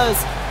 as well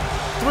as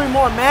 3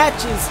 more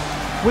matches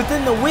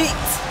within the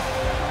weeks.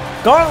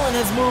 Garland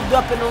has moved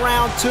up into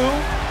round 2,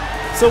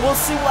 so we'll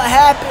see what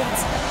happens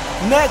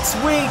next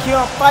week here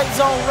on Fight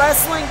Zone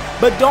Wrestling.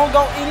 But don't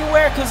go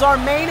anywhere because our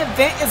main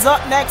event is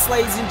up next,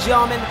 ladies and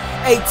gentlemen,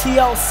 a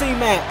TLC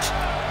match.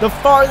 The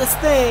farthest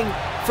thing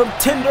from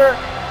tender,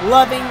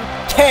 loving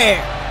care.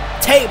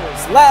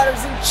 Tables,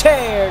 ladders, and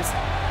chairs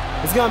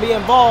is going to be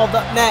involved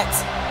up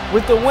next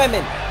with the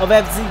women of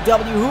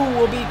FZW, who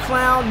will be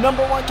crowned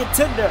 #1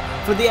 contender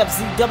for the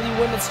FZW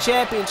Women's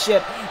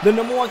Championship. The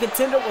 #1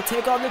 contender will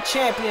take on the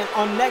champion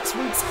on next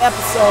week's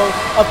episode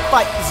of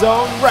Fight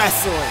Zone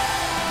Wrestling.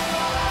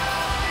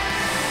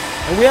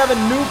 And we have a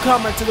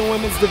newcomer to the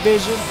women's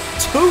division.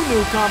 2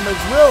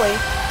 newcomers, really.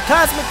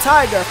 Cosmic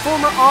Tiger,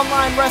 former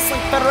Online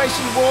Wrestling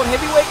Federation World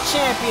Heavyweight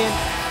Champion,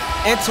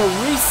 and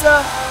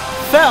Teresa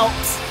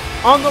Phelps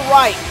on the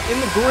right, in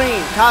the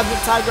green.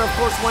 Cosmic Tiger, of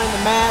course, wearing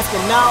the mask,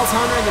 and Niles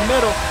Hunter in the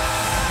middle.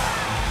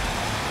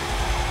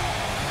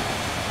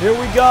 Here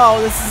we go.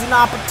 This is an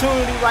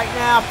opportunity right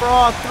now for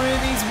all 3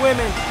 of these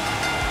women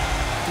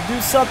to do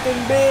something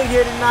big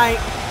here tonight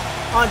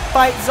on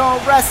Fight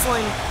Zone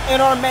Wrestling in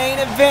our main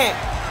event.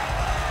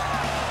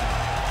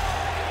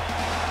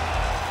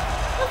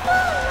 The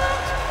following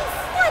match is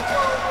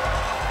scheduled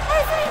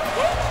as a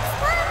cage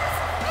class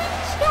and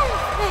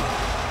challenge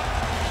match.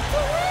 To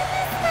win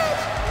this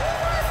match, you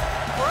must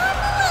climb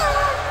the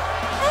ladder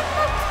and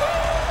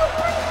obtain the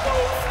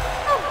briefcase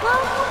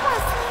above the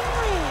wrestling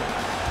ring.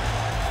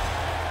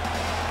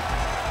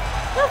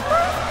 The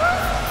first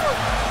person to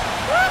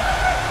grab the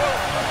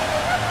briefcase will be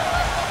the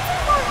 #1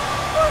 contender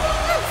for the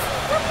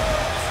FZW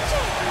Women's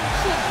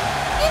Championship.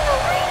 In the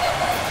ring at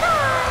this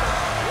time,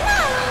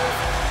 Niles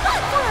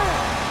Hunter.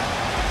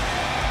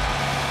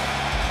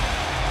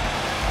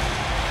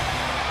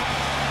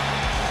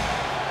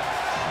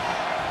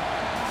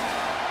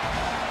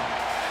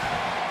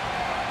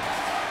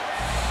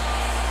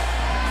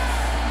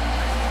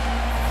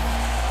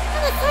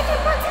 And the second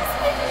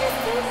participant in this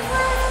table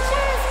class and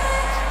chairs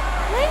match,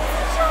 ladies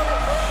and gentlemen,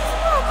 please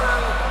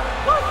welcome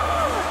your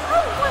former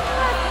Open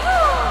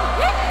World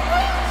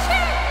Heavyweight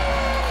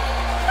Champion,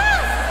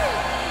 Cosmic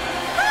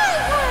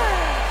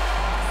Tiger.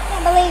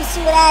 Can't believe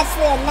she would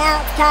actually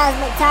announce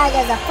Cosmic Tiger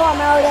as a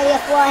former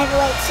OWF World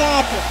Heavyweight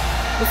Champion.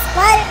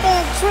 Despite it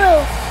being true,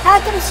 how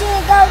come she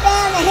didn't go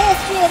down the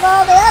history of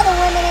all the other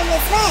women in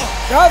this match?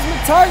 Cosmic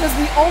Tiger is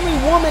the only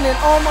woman in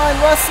Online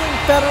Wrestling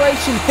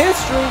Federation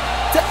history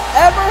to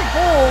ever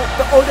hold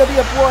the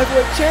OWF World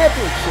Heavyweight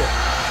Championship.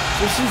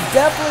 So she's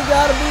definitely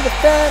got to be the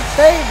fan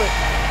favorite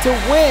to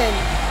win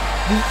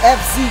the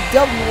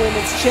FZW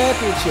Women's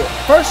Championship.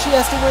 First, she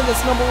has to win this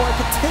 #1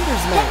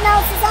 contenders match.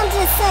 Hypnosis, I'm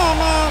just saying,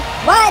 man.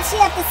 Why'd she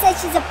have to say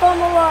she's a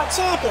former world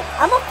champion?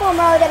 I'm a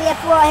former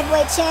OWF World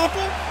Heavyweight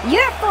Champion.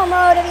 You're a former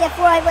OWF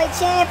World Heavyweight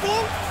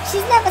Champion.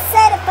 She's never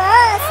said it for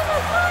us. And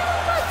the final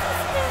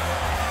participant,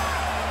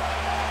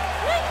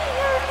 making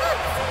her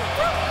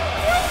FZW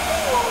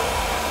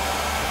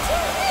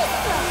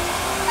Teresa.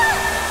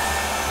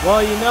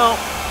 Well, you know,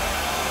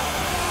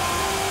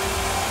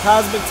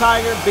 Cosmic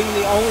Tiger being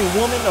the only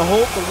woman to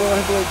hold the World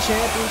Heavyweight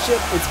Championship,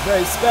 it's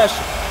very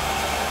special.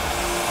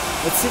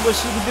 Let's see what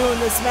she can do in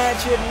this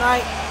match here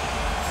tonight,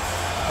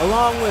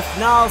 along with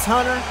Niles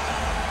Hunter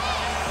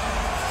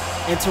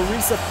and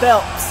Teresa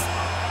Phelps.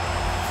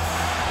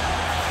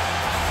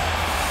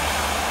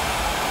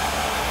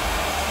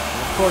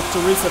 Of course,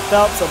 Teresa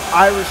Phelps of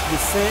Irish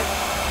descent.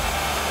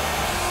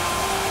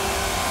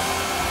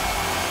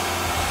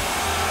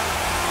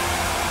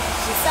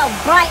 She's so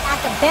bright I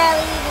could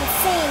barely even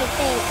see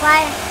anything,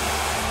 player.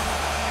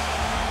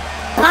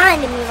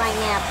 Blinding me right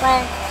now,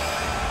 player.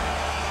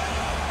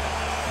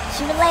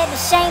 She related to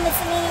Sheamus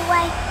in any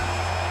way?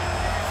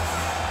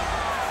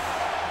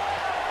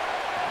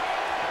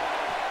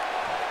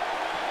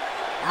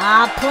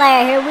 Oh,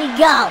 player, here we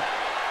go.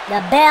 The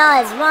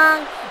bell is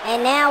rung,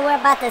 and now we're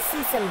about to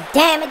see some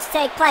damage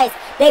take place.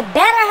 They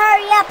better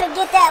hurry up and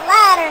get that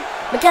ladder,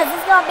 because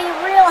it's going to be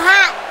real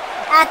hot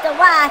after a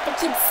while if it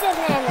keeps sitting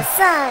there in the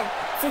sun,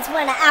 since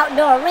we're in an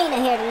outdoor arena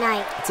here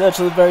tonight. It's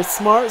actually very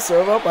smart,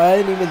 Servo. I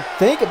didn't even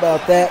think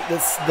about that.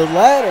 The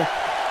ladder.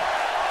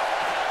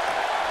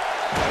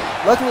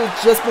 Luckily,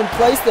 it's just been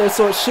placed there,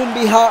 so it shouldn't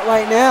be hot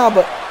right now,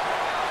 but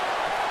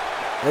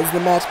as the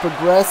match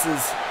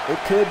progresses, it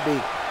could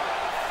be.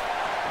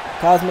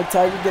 Cosmic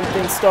Tiger getting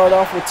things started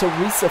off with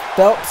Teresa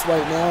Phelps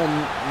right now, and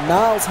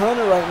Niles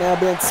Hunter right now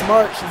being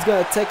smart. She's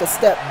going to take a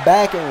step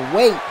back and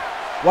wait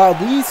while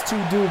these two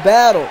do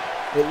battle.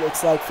 It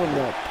looks like from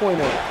the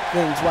point of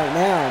things right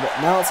now, but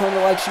Niles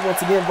Hunter like she wants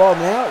to get involved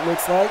now, it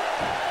looks like.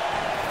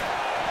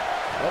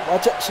 Oh,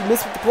 watch out, she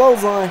missed with the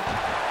clothesline.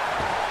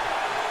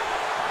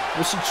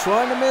 Was she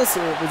trying to miss,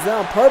 or was that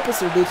on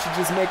purpose, or did she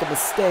just make a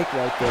mistake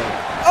right there?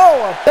 Oh,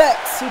 a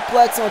back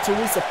suplex on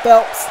Teresa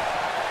Phelps.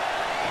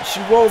 She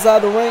rolls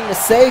out of the ring to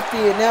safety,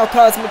 and now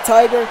Cosmic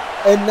Tiger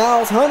and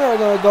Niles Hunter are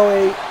going to go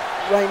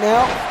right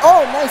now.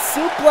 Oh, nice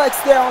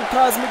suplex there on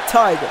Cosmic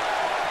Tiger.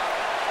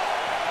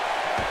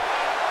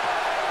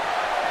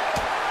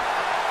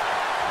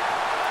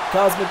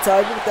 Cosmic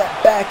Tiger with that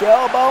back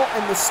elbow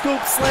and the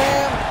scoop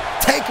slam.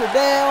 Take her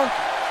down.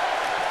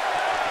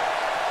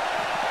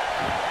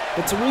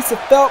 But Teresa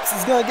Phelps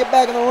is going to get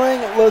back in the ring,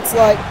 it looks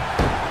like.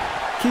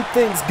 Keep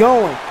things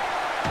going.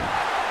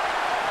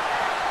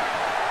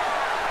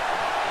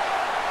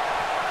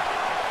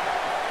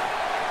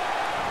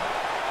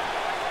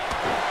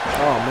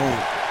 Oh, man.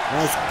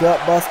 Nice gut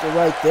buster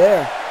right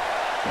there.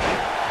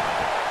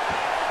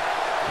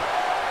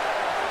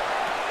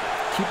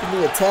 Keeping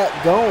the attack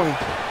going.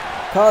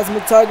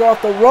 Cosmic Tiger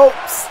off the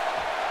ropes.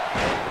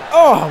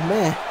 Oh,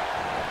 man.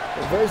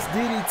 Reverse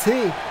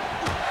DDT.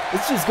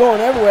 It's just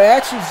going everywhere.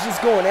 Action's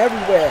just going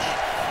everywhere.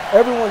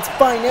 Everyone's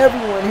fighting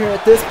everyone here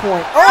at this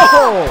point.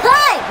 Oh!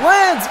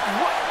 Lands!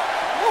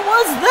 What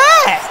was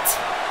that?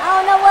 I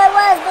don't know what it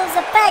was, but it was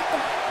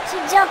effective.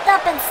 She jumped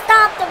up and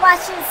stomped her while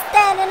she was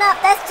standing up.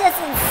 That's just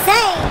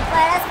insane,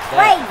 but that's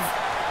crazy.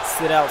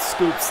 Sit out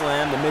scoop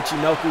slam, the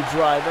Michinoku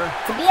driver.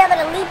 To be able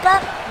to leap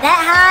up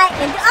that high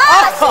and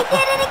she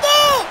did it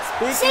again!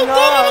 She did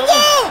it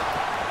again!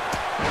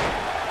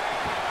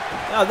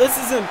 Now this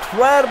is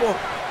incredible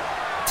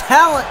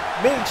talent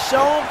being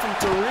shown from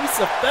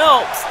Teresa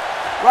Phelps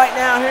right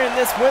now here in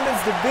this women's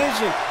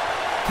division.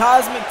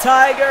 Cosmic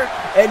Tiger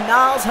and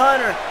Niles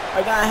Hunter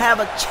are going to have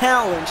a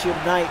challenge here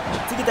tonight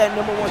to get that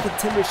 #1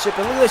 contendership.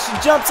 And look at this, she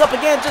jumps up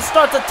again, just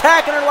starts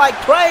attacking her like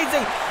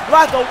crazy,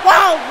 like a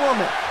wild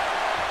woman.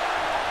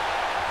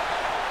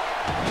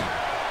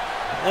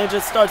 And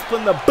just starts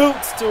putting the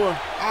boots to her.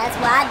 That's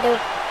what I do.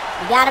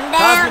 You got him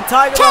down. Cosmic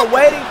Tiger are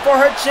waiting for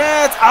her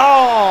chance.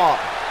 Oh,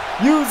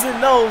 using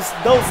those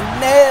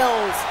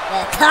nails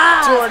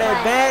to her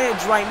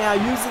advantage right now.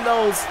 Using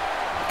those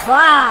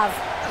claws.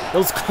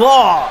 Those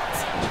claws.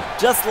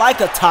 Just like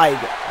a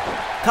tiger.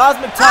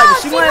 Cosmic Tiger,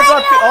 she lands on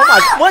feet. Oh my,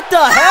 what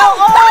the hell?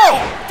 Oh,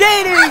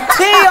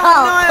 DDT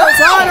on Niles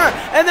Hunter,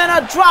 and then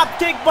a drop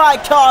kick by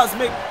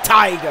Cosmic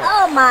Tiger.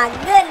 Oh my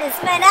goodness,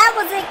 man, that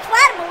was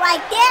incredible right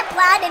there.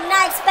 I did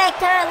not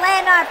expect her to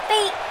land on her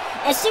feet,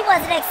 and she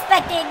wasn't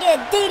expecting to get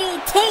a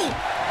DDT.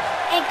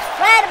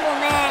 Incredible,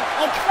 man,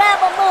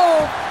 incredible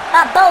move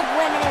by both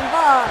women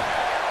involved.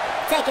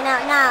 Taking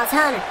out Niles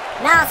Hunter.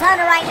 Niles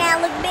Hunter right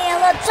now looks being a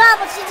little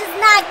trouble. She just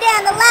knocked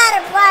down the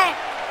ladder player.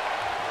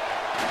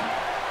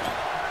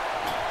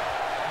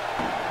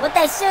 What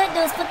they should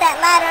do is put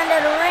that ladder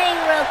under the ring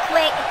real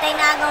quick if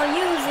they're not going to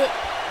use it.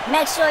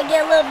 Make sure it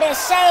get a little bit of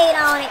shade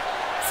on it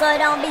so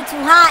it don't be too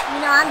hot.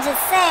 You know, I'm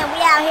just saying,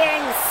 we out here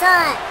in the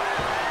sun.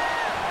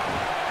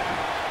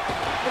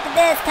 Look at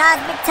this,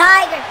 Cosmic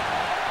Tiger.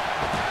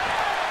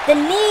 The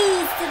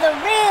knees to the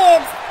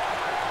ribs.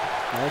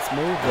 Nice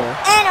move there.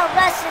 And a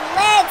Russian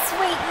leg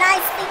sweep.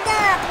 Nicely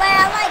done,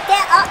 player. I like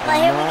that. Oh, well,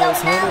 here we go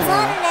with Niles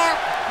Hunter now.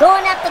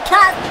 Going after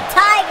Cosmic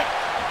Tiger.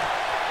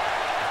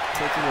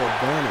 Taking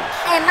advantage.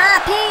 In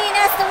my opinion,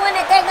 that's the one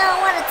that they're going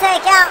to want to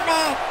take out,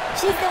 man.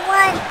 She's the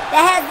one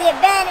that has the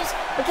advantage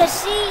because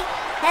she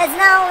has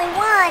not only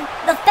won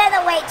the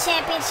Featherweight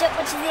Championship,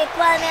 which is the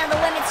equivalent of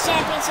the Women's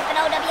Championship in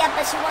OWF,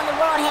 but she won the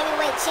World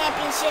Heavyweight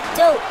Championship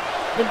too.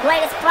 The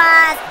greatest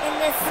prize in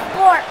this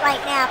sport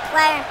right now,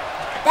 player.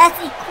 That's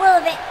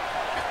equivalent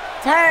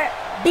to her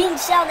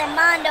beating Sheldon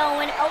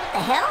Mondo and oh, what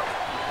the hell?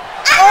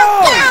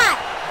 Oh, God!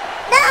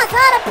 Niles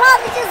Hunter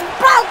probably just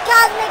broke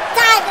Cosmic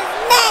Tiger's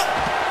neck.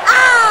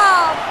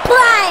 Oh,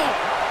 player!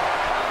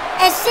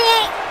 And she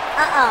ain't,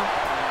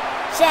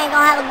 she ain't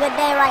gonna have a good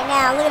day right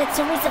now. Look at it,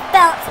 Teresa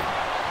Phelps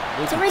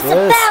Teresa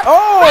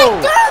fell right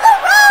through the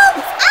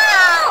ropes.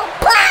 Oh,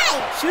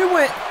 play! She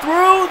went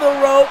through the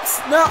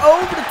ropes, not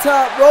over the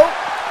top rope,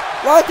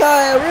 like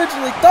I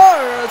originally thought,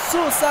 or a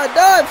suicide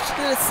dive. She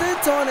did a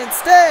senton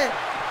instead.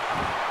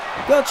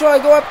 Gonna try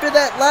to go after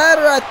that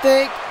ladder, I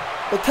think.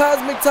 But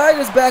Cosmic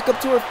Tiger's back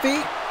up to her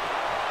feet.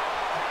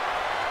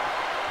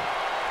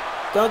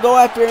 Gonna go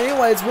after her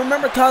anyways.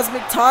 Remember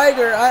Cosmic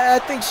Tiger, I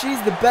think she's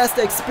the best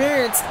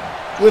experienced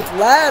with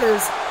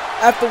ladders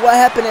after what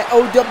happened at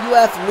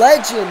OWF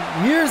Legend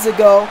years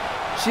ago.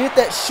 She hit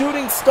that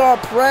shooting star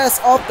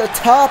press off the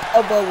top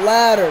of a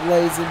ladder,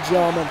 ladies and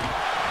gentlemen.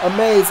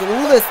 Amazing.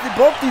 Look at this.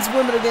 Both these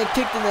women are getting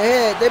kicked in the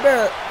head. They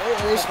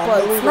should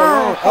probably leave her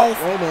alone. Oh,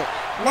 wait a minute.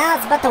 Now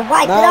it's about to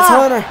wipe it Niles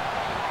off. Hunter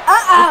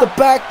with the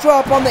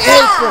backdrop on the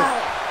apron.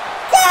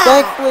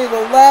 Thankfully,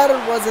 the ladder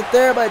wasn't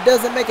there, but it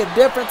doesn't make a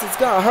difference. It's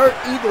going to hurt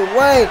either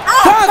way.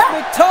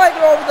 Cosmic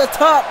Tiger over the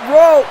top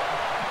rope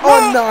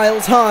on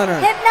Niles Hunter.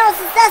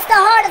 Hypnosis, that's the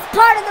hardest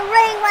part of the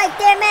ring right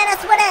there, man.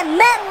 That's where that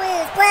metal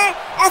is, player.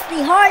 That's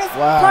the hardest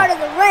part of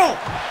the ring.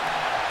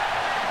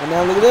 And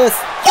now look at this.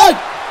 Good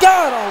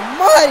God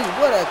almighty.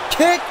 What a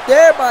kick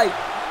there by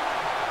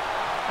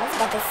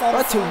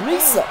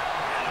Teresa.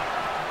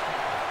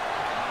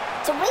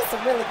 Teresa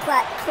really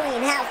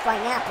clean house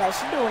right now, player.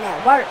 She's doing that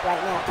work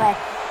right now, player.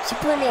 She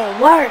putting in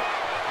work.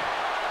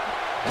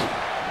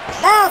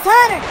 Niles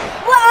Hunter.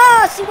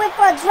 Whoa, she went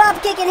for a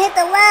drop kick and hit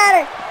the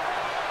ladder.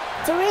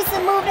 Teresa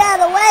moved out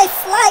of the way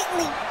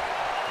slightly.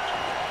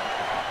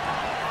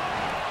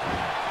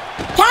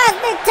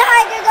 Cosmic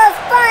Tiger goes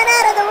flying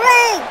out of the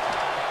ring.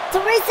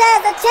 Teresa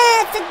has a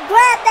chance to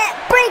grab that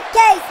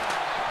briefcase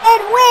and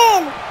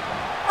win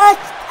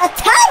a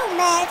title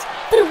match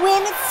for the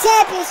Women's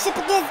Championship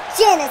against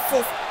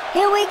Genesis.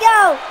 Here we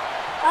go.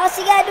 All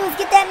she gotta do is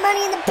get that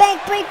Money in the Bank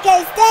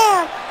briefcase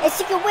down, and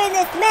she can win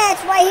this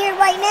match right here,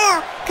 right now.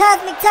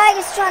 Cosmic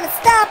Tiger's trying to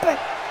stop her.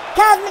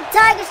 Cosmic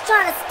Tiger's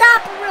trying to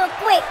stop her real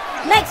quick.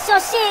 Make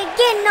sure she ain't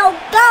getting no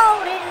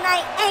gold here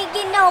tonight. Ain't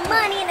getting no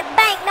Money in the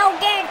Bank, no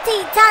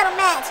guaranteed title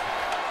match.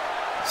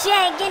 She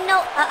ain't getting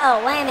no...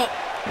 wait a minute.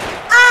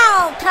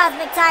 Oh,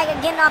 Cosmic Tiger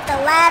getting off the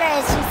ladder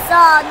as she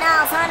saw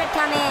Niles Hunter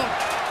come in.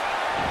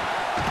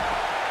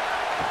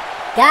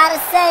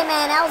 Gotta say,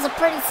 man, that was a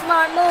pretty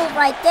smart move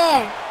right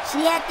there.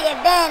 She had the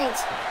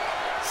advantage.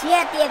 She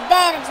had the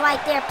advantage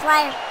right there,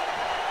 player.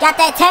 Got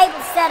that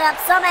table set up.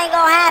 Some ain't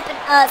gonna happen.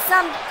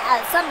 Some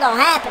gonna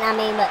happen, I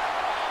mean, but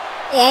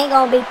it ain't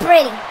gonna be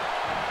pretty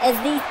as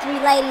these three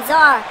ladies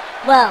are.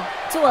 Well,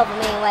 two of them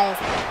anyways.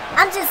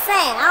 I'm just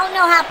saying, I don't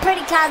know how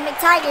pretty Cosmic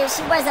Tiger is.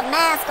 She wears a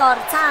mask all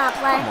the time,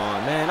 player. Come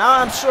on, man.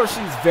 I'm sure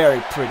she's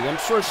very pretty. I'm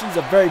sure she's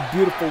a very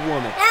beautiful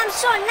woman. I'm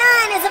sure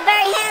Nine is a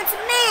very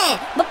handsome man,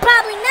 but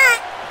probably not.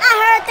 I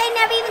heard they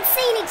never even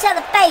seen each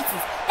other's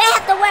faces. They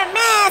have to wear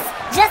masks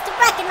just to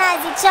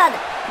recognize each other.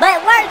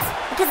 But it works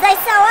because they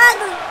so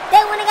ugly,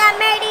 they wouldn't have got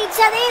married to each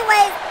other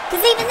anyways,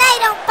 because even they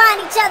don't find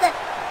each other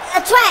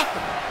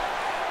attractive.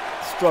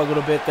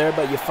 Struggled a bit there,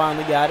 but you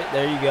finally got it.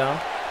 There you go.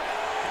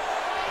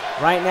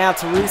 Right now,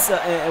 Teresa,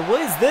 and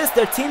what is this?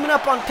 They're teaming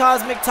up on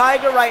Cosmic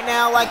Tiger right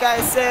now, like I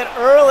said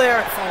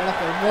earlier. It's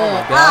looking good. Oh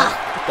my God.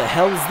 What the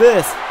hell is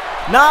this?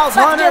 Niles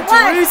Hunter,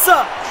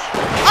 Teresa.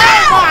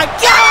 Oh my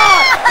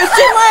God! And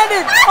she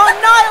landed on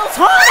Niles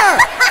Hunter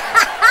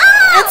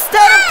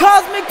instead of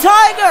Cosmic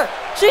Tiger.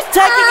 She's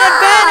taking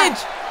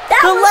advantage.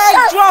 The leg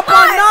drop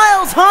on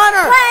Niles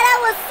Hunter. Wow, that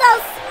was so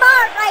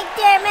smart right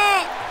there,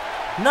 man.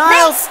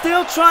 Niles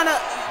still trying to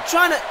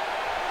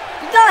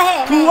go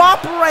ahead,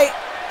 cooperate.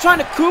 Trying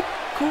to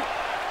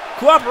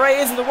cooperate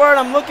isn't the word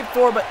I'm looking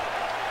for, but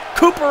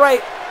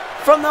cooperate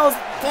from those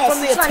from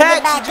the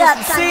attacks you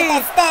just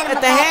received at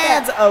the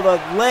hands of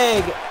a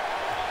leg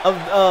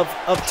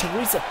of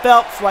Teresa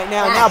Phelps right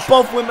now. Now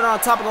both women are on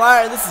top of the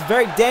ladder. This is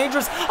very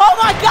dangerous. Oh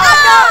my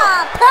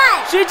God!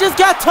 No! She just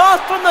got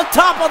tossed from the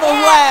top of the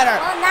ladder.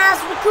 Well, Niles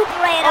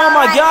recuperated. Oh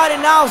my God! And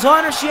Niles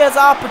Hunter, she has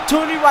an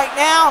opportunity right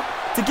now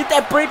to get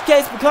that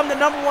briefcase, become the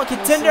 #1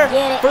 contender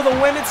for the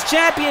Women's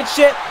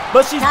Championship,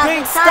 but she's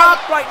being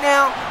stopped right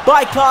now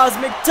by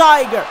Cosmic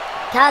Tiger.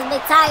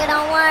 Cosmic Tiger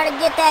don't want her to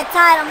get that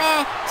title,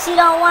 man. She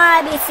don't want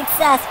her to be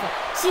successful.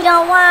 She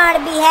don't want her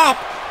to be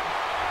happy.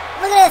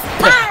 Look at this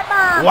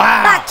powerbomb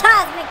by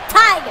Cosmic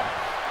Tiger.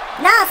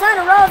 Niles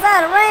Hunter rolls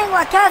out of the ring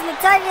while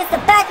Cosmic Tiger gets the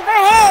back of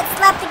her head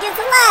slapped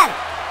against the ladder.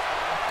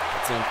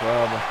 It's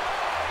incredible.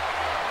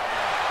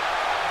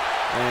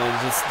 And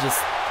just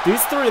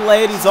these three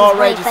ladies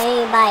already just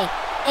waiting for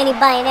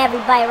anybody and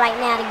everybody right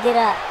now to get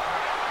up.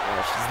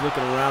 Yeah, she's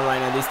looking around right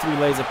now. These three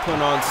ladies are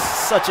putting on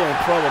such an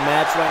incredible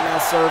match right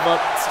now. Serve up,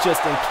 it's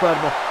just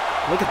incredible.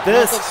 Look at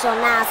this. Making sure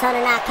Niles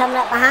Hunter not coming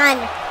up behind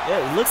her.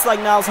 Yeah, it looks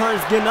like Niles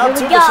Hunter's getting up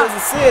too, but she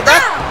doesn't see it.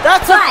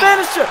 That's a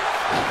finisher.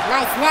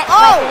 Nice neck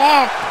breaker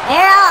there.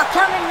 They're all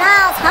coming.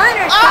 Niles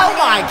Hunter's coming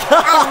my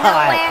God. out of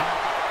nowhere.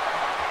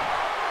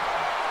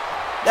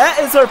 That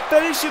is her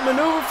finishing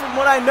maneuver from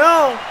what I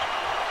know.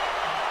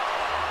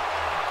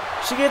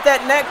 She get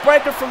that neck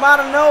breaker from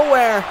out of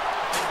nowhere.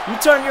 You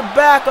turn your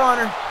back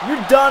on her, you're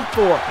done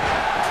for.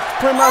 It's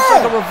pretty much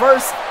like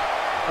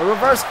a A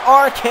reverse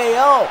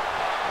RKO,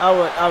 I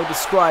would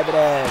describe it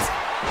as.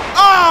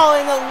 Oh,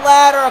 and the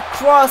ladder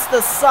across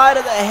the side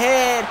of the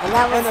head and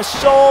the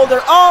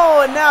shoulder.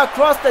 Oh, and now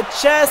across the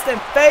chest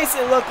and face,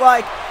 it looked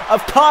like,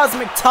 of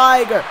Cosmic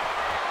Tiger.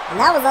 And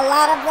that was a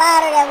lot of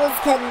ladder that was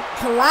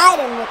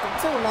colliding with him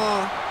too,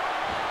 man.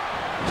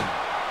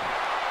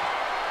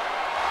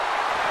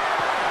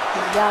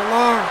 Here we go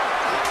now.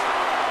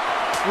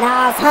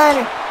 Niles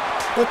Hunter.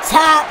 The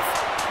chops.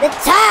 The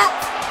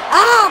chops.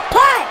 Oh,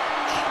 punt.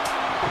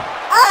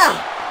 Oh.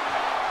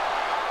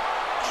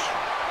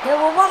 Here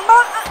with one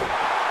more.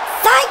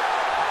 Psych.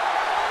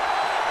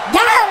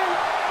 Got him.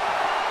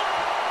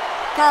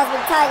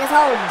 Cosmic Tiger's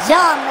whole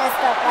jaw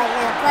messed up right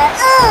now.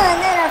 And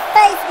then her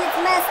face gets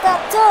messed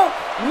up too.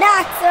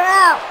 Knocks her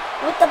out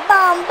with the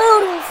bomb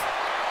boodles.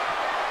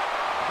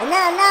 And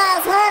now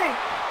Niles Hunter.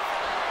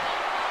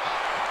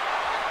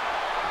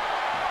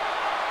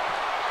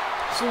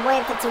 She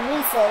waiting for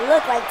Teresa. It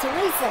looked like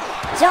Teresa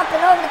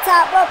jumping over the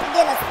top rope and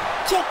getting a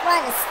kick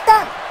right in the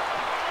stomach.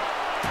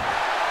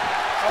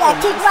 Got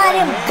kicked right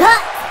in the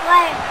guts.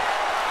 Like,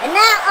 and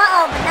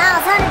now, but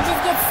Niles Hunter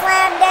just gets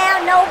slammed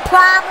down. No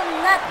problem.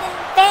 Nothing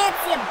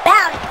fancy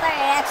about it.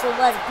 It actually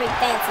was a pretty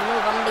fancy move,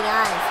 I'm going to be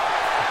honest.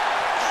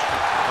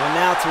 Well,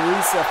 now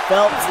Teresa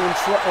Phelps in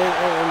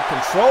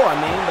control, I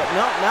mean. But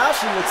no, now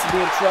she looks to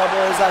be in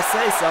trouble as I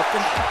say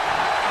something.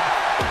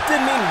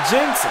 Didn't mean to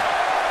jinx it.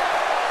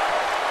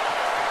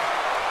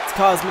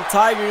 Cosmic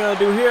Tiger gonna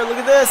do here.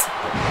 Look at this.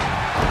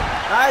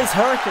 Nice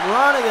Hurricane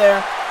Rana there.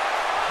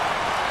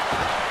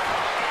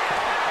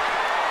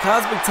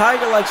 Cosmic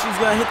Tiger like she's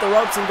gonna hit the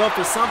ropes and go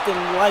for something,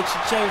 like she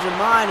changed her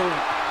mind and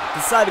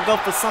decided to go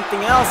for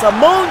something else. A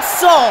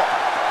moonsault!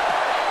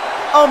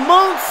 A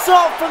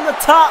moonsault from the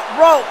top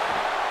rope.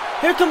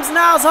 Here comes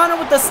Niles Hunter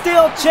with the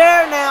steel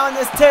chair now in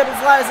this tables,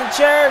 ladders, and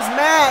chairs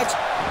match.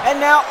 And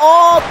now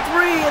all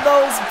three of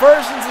those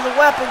versions of the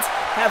weapons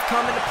have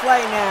come into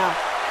play now.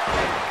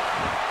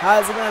 How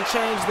is it going to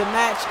change the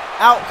match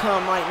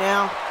outcome right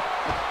now?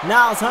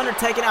 Niles Hunter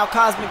taking out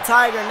Cosmic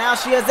Tiger. Now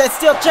she has that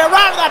steel chair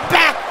right over the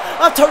back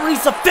of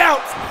Teresa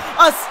Phelps.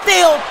 A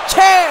steel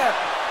chair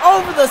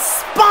over the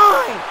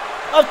spine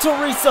of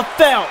Teresa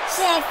Phelps.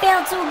 She ain't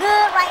feeling too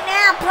good right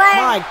now, player.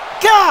 My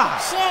God.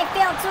 She ain't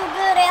feeling too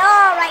good at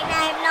all right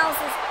now,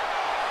 Hypnosis.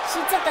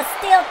 She took a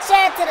steel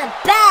chair to the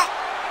back.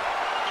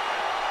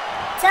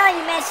 I'm telling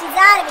you, man, she's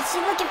out of it.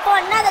 She's looking for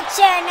another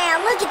chair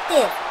now. Look at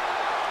this.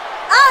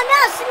 Oh no,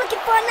 she's looking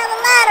for another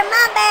ladder,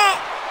 my bad.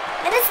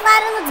 And this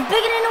ladder looks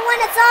bigger than the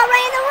one that's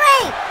already in the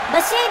ring.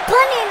 But she ain't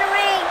putting it in the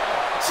ring.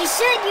 She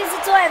should use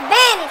it to her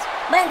advantage.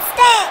 But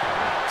instead,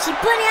 she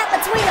put it up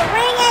between the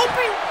ring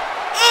apron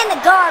and the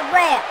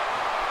guardrail.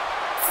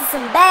 This is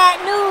some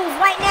bad news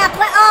right now.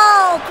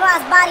 Oh,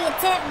 crossbody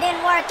attempt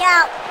didn't work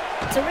out.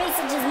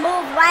 Teresa just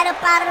moved right up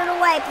out of the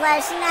way,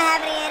 player. She not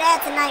having any of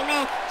that tonight,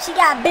 man. She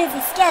got a busy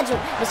schedule,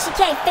 but she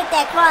can't fit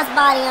that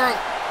crossbody on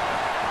it.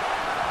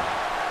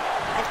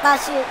 I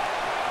thought she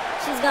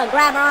was going to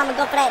grab her arm and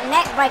go for that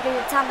neck breaker you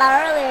were talking about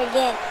earlier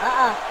again.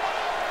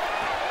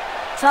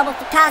 Trouble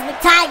for Cosmic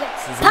Tiger.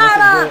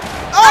 Powerbomb.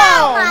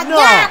 Oh my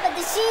God, but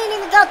she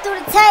didn't even go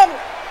through the table.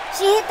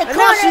 She hit the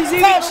corner of the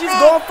table, she's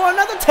going for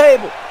another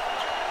table.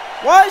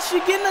 Why is she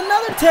getting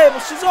another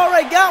table? She's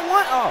already got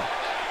one. Oh.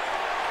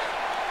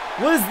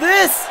 What is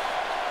this?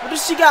 What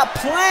does she got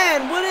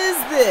planned? What is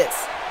this?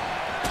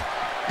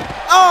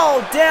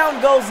 Oh,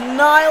 down goes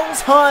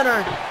Niles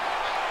Hunter.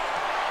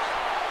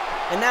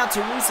 And now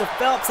Teresa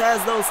Phelps has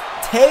those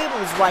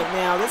tables right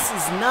now. This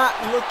is not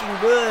looking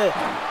good.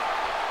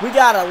 We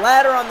got a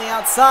ladder on the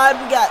outside.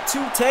 We got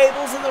two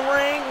tables in the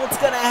ring. What's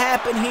going to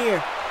happen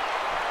here?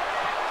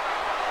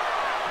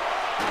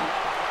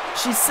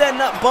 She's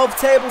setting up both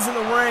tables in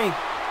the ring.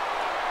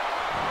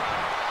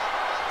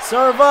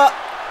 Serve up.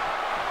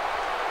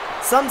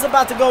 Something's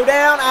about to go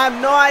down. I have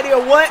no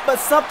idea what, but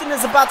something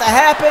is about to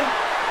happen.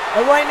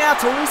 And right now,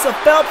 Teresa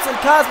Phelps and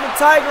Cosmic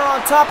Tiger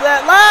on top of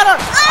that ladder.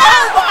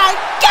 Oh my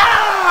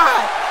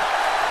God!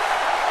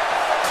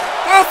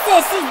 That's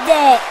it, she's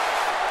dead.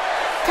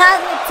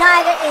 Cosmic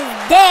Tiger is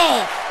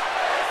dead.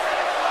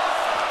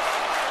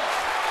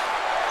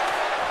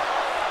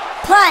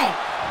 Play.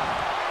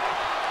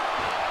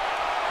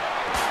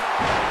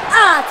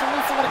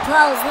 Teresa with a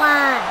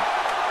clothesline.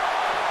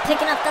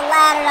 Picking up the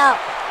ladder though.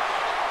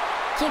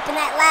 Keeping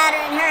that ladder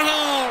in her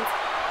hands.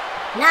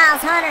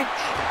 Niles Hunter.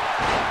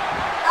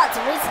 Oh,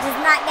 Teresa just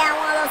knocked down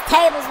one of those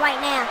tables right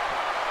now.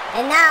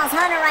 And Niles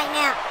Hunter right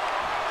now.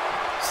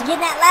 She's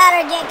getting that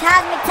ladder again.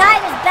 Cosmic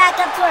Tiger's back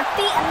up to her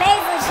feet.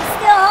 Amazingly, she's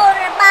still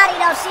holding her body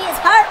though. She is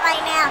hurt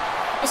right now.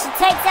 And she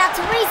takes out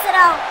Teresa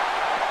though.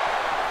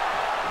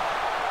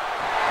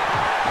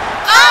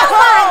 Oh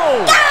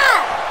my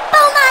God!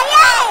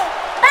 Boom-a-yay!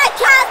 By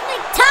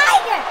Cosmic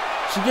Tiger!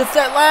 She gets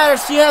that ladder.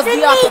 She has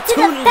the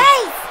opportunity. To the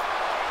face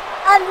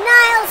of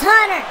Niles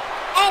Hunter.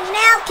 And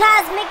now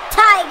Cosmic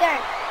Tiger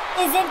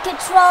is in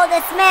control of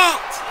this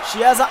match. She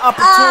has an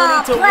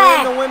opportunity to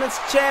win the women's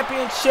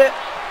championship.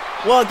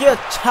 Well, get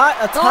a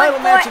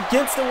title match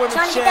against the women's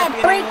champion. Trying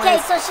to get that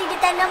briefcase so she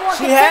get that #1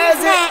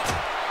 contenders match.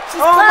 She's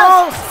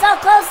close. So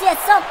close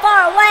yet so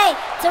far away.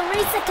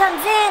 Teresa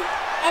comes in.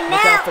 And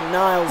Look now, out for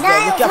Niles,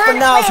 though. Look out for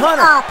Niles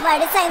Hunter. Oh,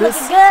 play. This ain't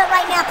looking good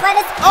right now. Play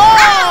this.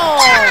 Oh!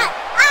 God!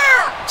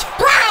 Oh!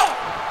 Play.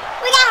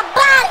 We got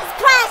bodies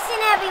crashing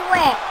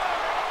everywhere.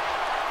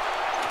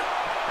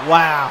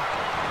 Wow.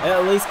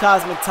 At least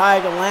Cosmic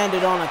Tiger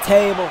landed on a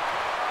table.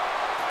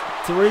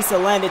 Teresa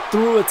landed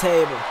through a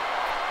table.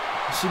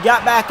 She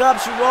got back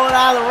up. She rolled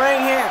out of the ring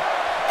here.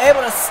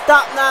 Able to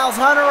stop Niles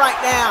Hunter right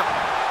now.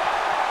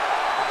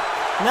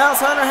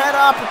 Niles Hunter had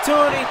an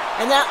opportunity,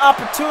 and that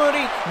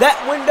opportunity, that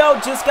window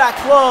just got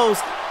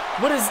closed.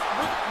 What is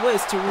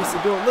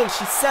Teresa doing? Look,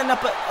 she's setting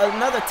up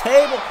another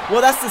table. Well,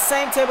 that's the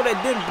same table that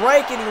didn't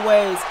break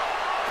anyways.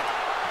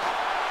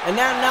 And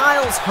now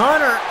Niles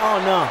Hunter,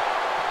 oh no.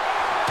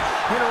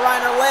 Hit her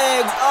right in her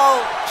legs.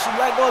 Oh, she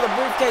let go of the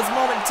briefcase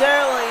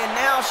momentarily, and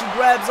now she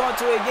grabs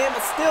onto it again,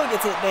 but still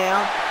gets it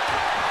down.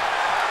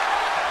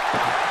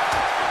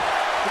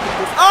 Look at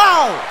this.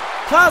 Oh!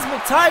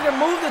 Cosmic Tiger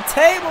moved the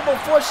table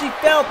before she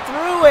fell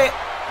through it.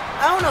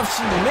 I don't know if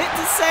she meant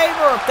to save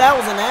her or if that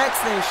was an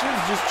accident. She was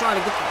just trying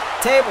to get the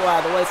table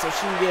out of the way so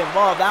she can get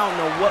involved. I don't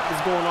know what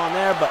was going on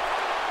there, but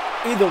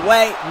either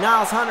way,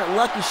 Niles Hunter,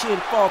 lucky she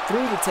didn't fall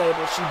through the table.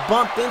 She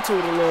bumped into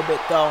it a little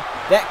bit, though.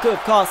 That could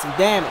cause some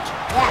damage.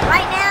 Yeah,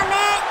 right now,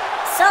 man,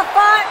 so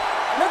far,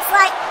 looks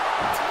like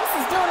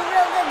Teresa's doing a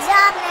real good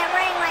job in that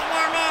ring right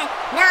now, man.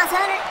 Niles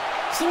Hunter,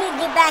 she needs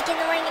to get back in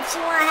the ring if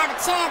she want to have a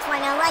chance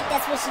right now. Like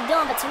that's what she's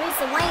doing, but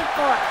Teresa waiting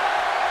for her.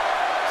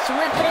 She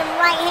went for them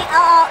right hand.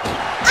 Uh-oh.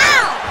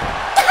 Ow!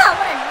 Oh,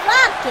 what a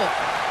drop kick.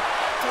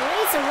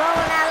 Teresa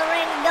rolling out of the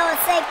ring to go in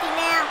safety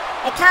now.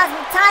 And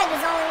Cosmic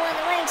Tiger's the only one in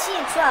the ring. She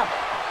in trouble.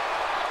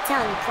 I'm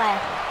telling you, player.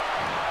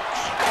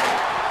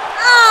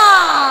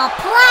 Oh,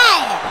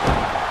 player.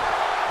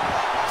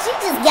 She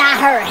just got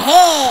her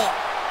head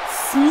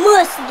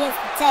smushed against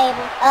the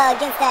table.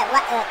 Against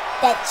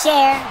that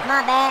chair.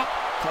 My bad.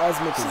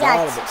 Cosmic is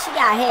out of it. She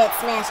got her head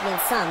smashed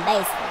against something,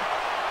 basically.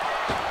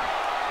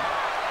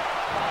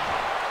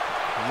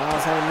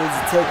 Niles Hunter needs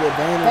to take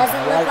advantage.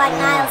 Doesn't look like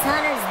Niles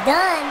Hunter's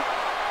done.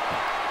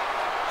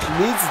 She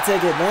needs to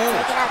take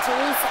advantage. Taking out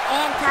Teresa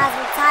and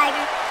Cosmic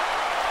Tiger.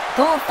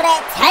 Going for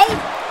that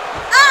table.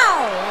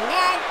 Oh, and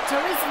now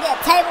Teresa get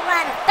a table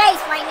right in her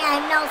face right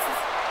now, Hypnosis.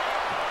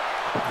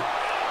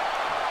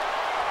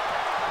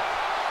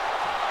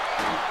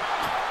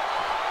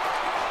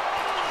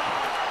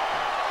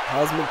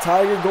 Cosmic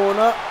Tiger going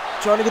up,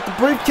 trying to get the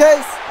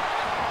briefcase.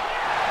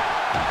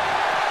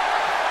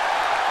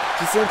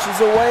 6 inches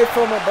away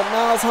from her, but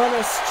Niles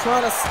Hunter's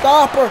trying to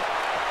stop her.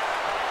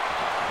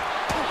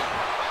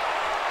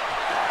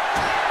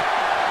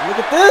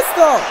 Look at this,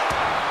 though.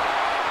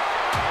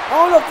 I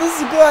don't know if this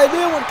is a good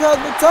idea when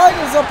Cosmic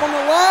Tiger's up on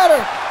the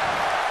ladder.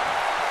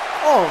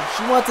 Oh,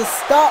 she wants to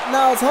stop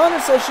Niles Hunter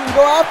so she can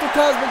go after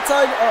Cosmic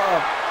Tiger.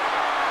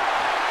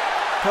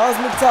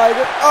 Cosmic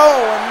Tiger.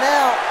 Oh, and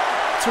now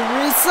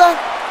Teresa.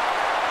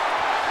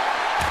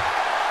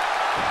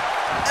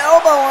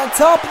 Elbow on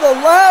top of the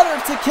ladder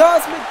to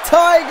Cosmic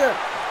Tiger.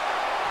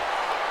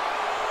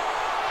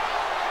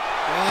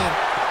 Man.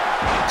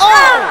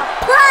 Oh!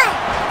 Play!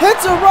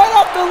 Hits her right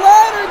off the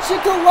ladder and she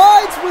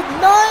collides with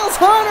Niles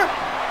Hunter.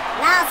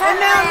 And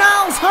now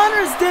Niles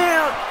Hunter's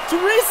down.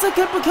 Teresa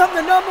could become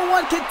the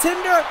 #1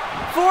 contender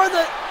for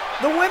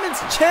the women's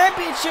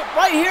championship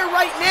right here,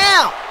 right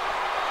now.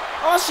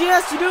 All she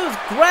has to do is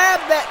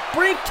grab that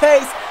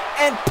briefcase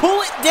and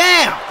pull it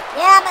down.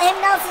 Yeah, but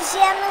Hypnosis,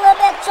 she having a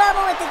little bit of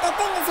trouble with it. That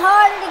thing is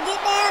harder to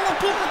get down than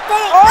people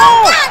think.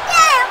 Oh! God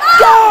damn! Oh!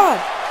 God!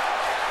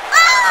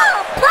 Oh!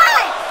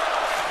 Play!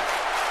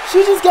 She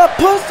just got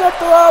pushed up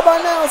the ladder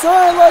by Niles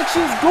Hunter like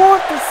she's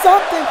going for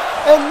something.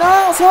 And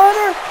Niles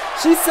Hunter,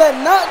 she said,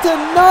 not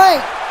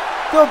tonight.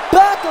 The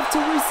back of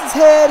Teresa's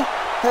head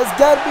has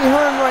got to be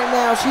hurting right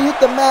now. She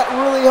hit the mat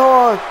really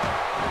hard.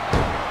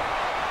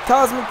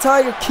 Cosmic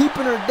Tiger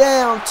keeping her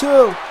down,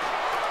 too.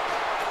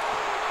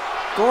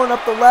 Going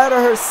up the ladder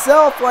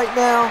herself right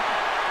now.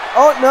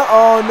 Oh, no.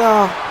 Oh,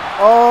 no.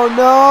 Oh,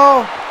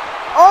 no.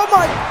 Oh,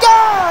 my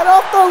God.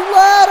 Off the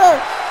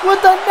ladder with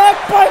the neck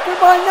breaker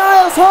by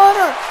Niles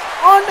Hunter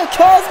on the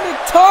Cosmic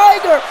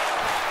Tiger.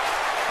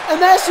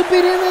 And that should be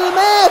the end of the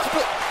match.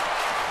 But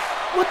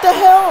what the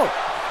hell?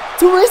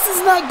 Teresa's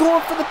not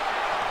going for the...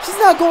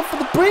 She's not going for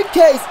the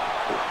briefcase.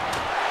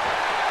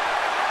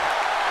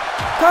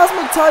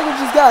 Cosmic Tiger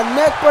just got a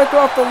neck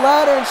breaker off the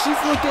ladder and she's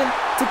looking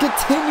to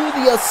continue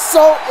the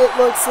assault, it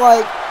looks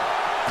like.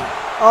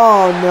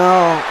 Oh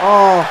no.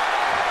 Oh.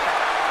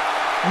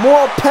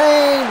 More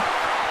pain.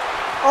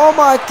 Oh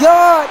my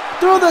God.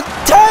 Through the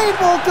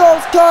table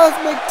goes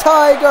Cosmic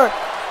Tiger.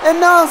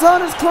 And Niles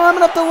Hunter's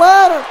climbing up the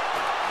ladder.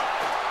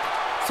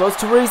 So it's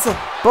Teresa.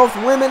 Both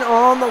women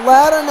are on the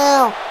ladder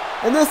now.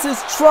 And this is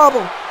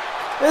trouble.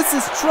 This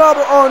is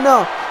trouble. Oh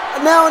no.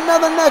 Now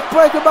another neck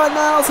breaker by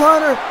Niles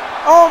Hunter.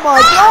 Oh my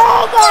God!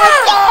 Oh my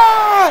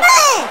God!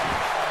 Man!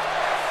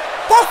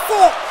 That's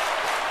it.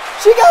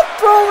 She got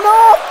thrown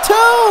off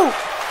too.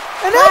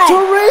 And now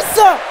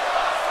Teresa,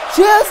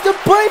 she has the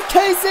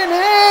briefcase in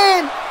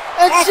hand,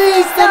 And That's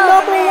she's it, the over,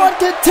 number man.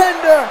 1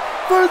 contender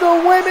for the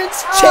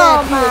Women's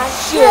Oh my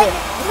Championship.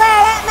 goodness,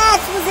 Blair, that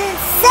match was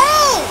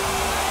insane.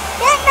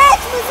 That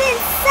match was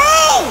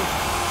insane.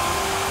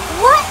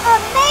 What a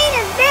main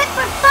event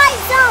for Fight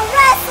Zone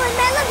Wrestling,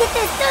 man. Look at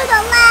this, through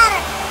the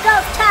ladder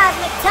goes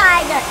Cosmic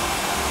Tiger.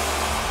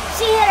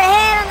 She hit her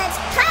head on that.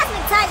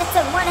 Cosmic Tiger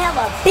took one hell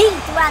of a beat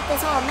throughout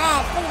this whole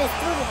match. Look at this,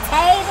 through the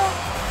table.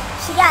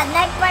 She got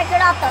neck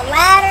breakered off the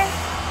ladder.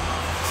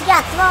 She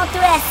got thrown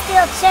through that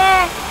steel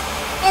chair.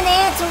 In the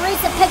end,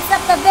 Teresa picks up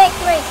the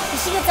victory. And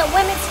she gets a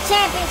Women's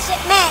Championship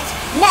match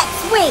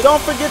next week.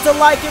 Don't forget to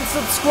like and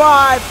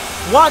subscribe.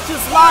 Watch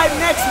us live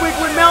next week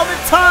when Melvin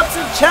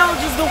Thompson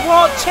challenges the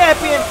world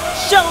champion,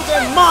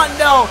 Sheldon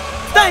Mondo.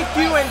 Thank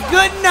you and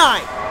good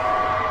night.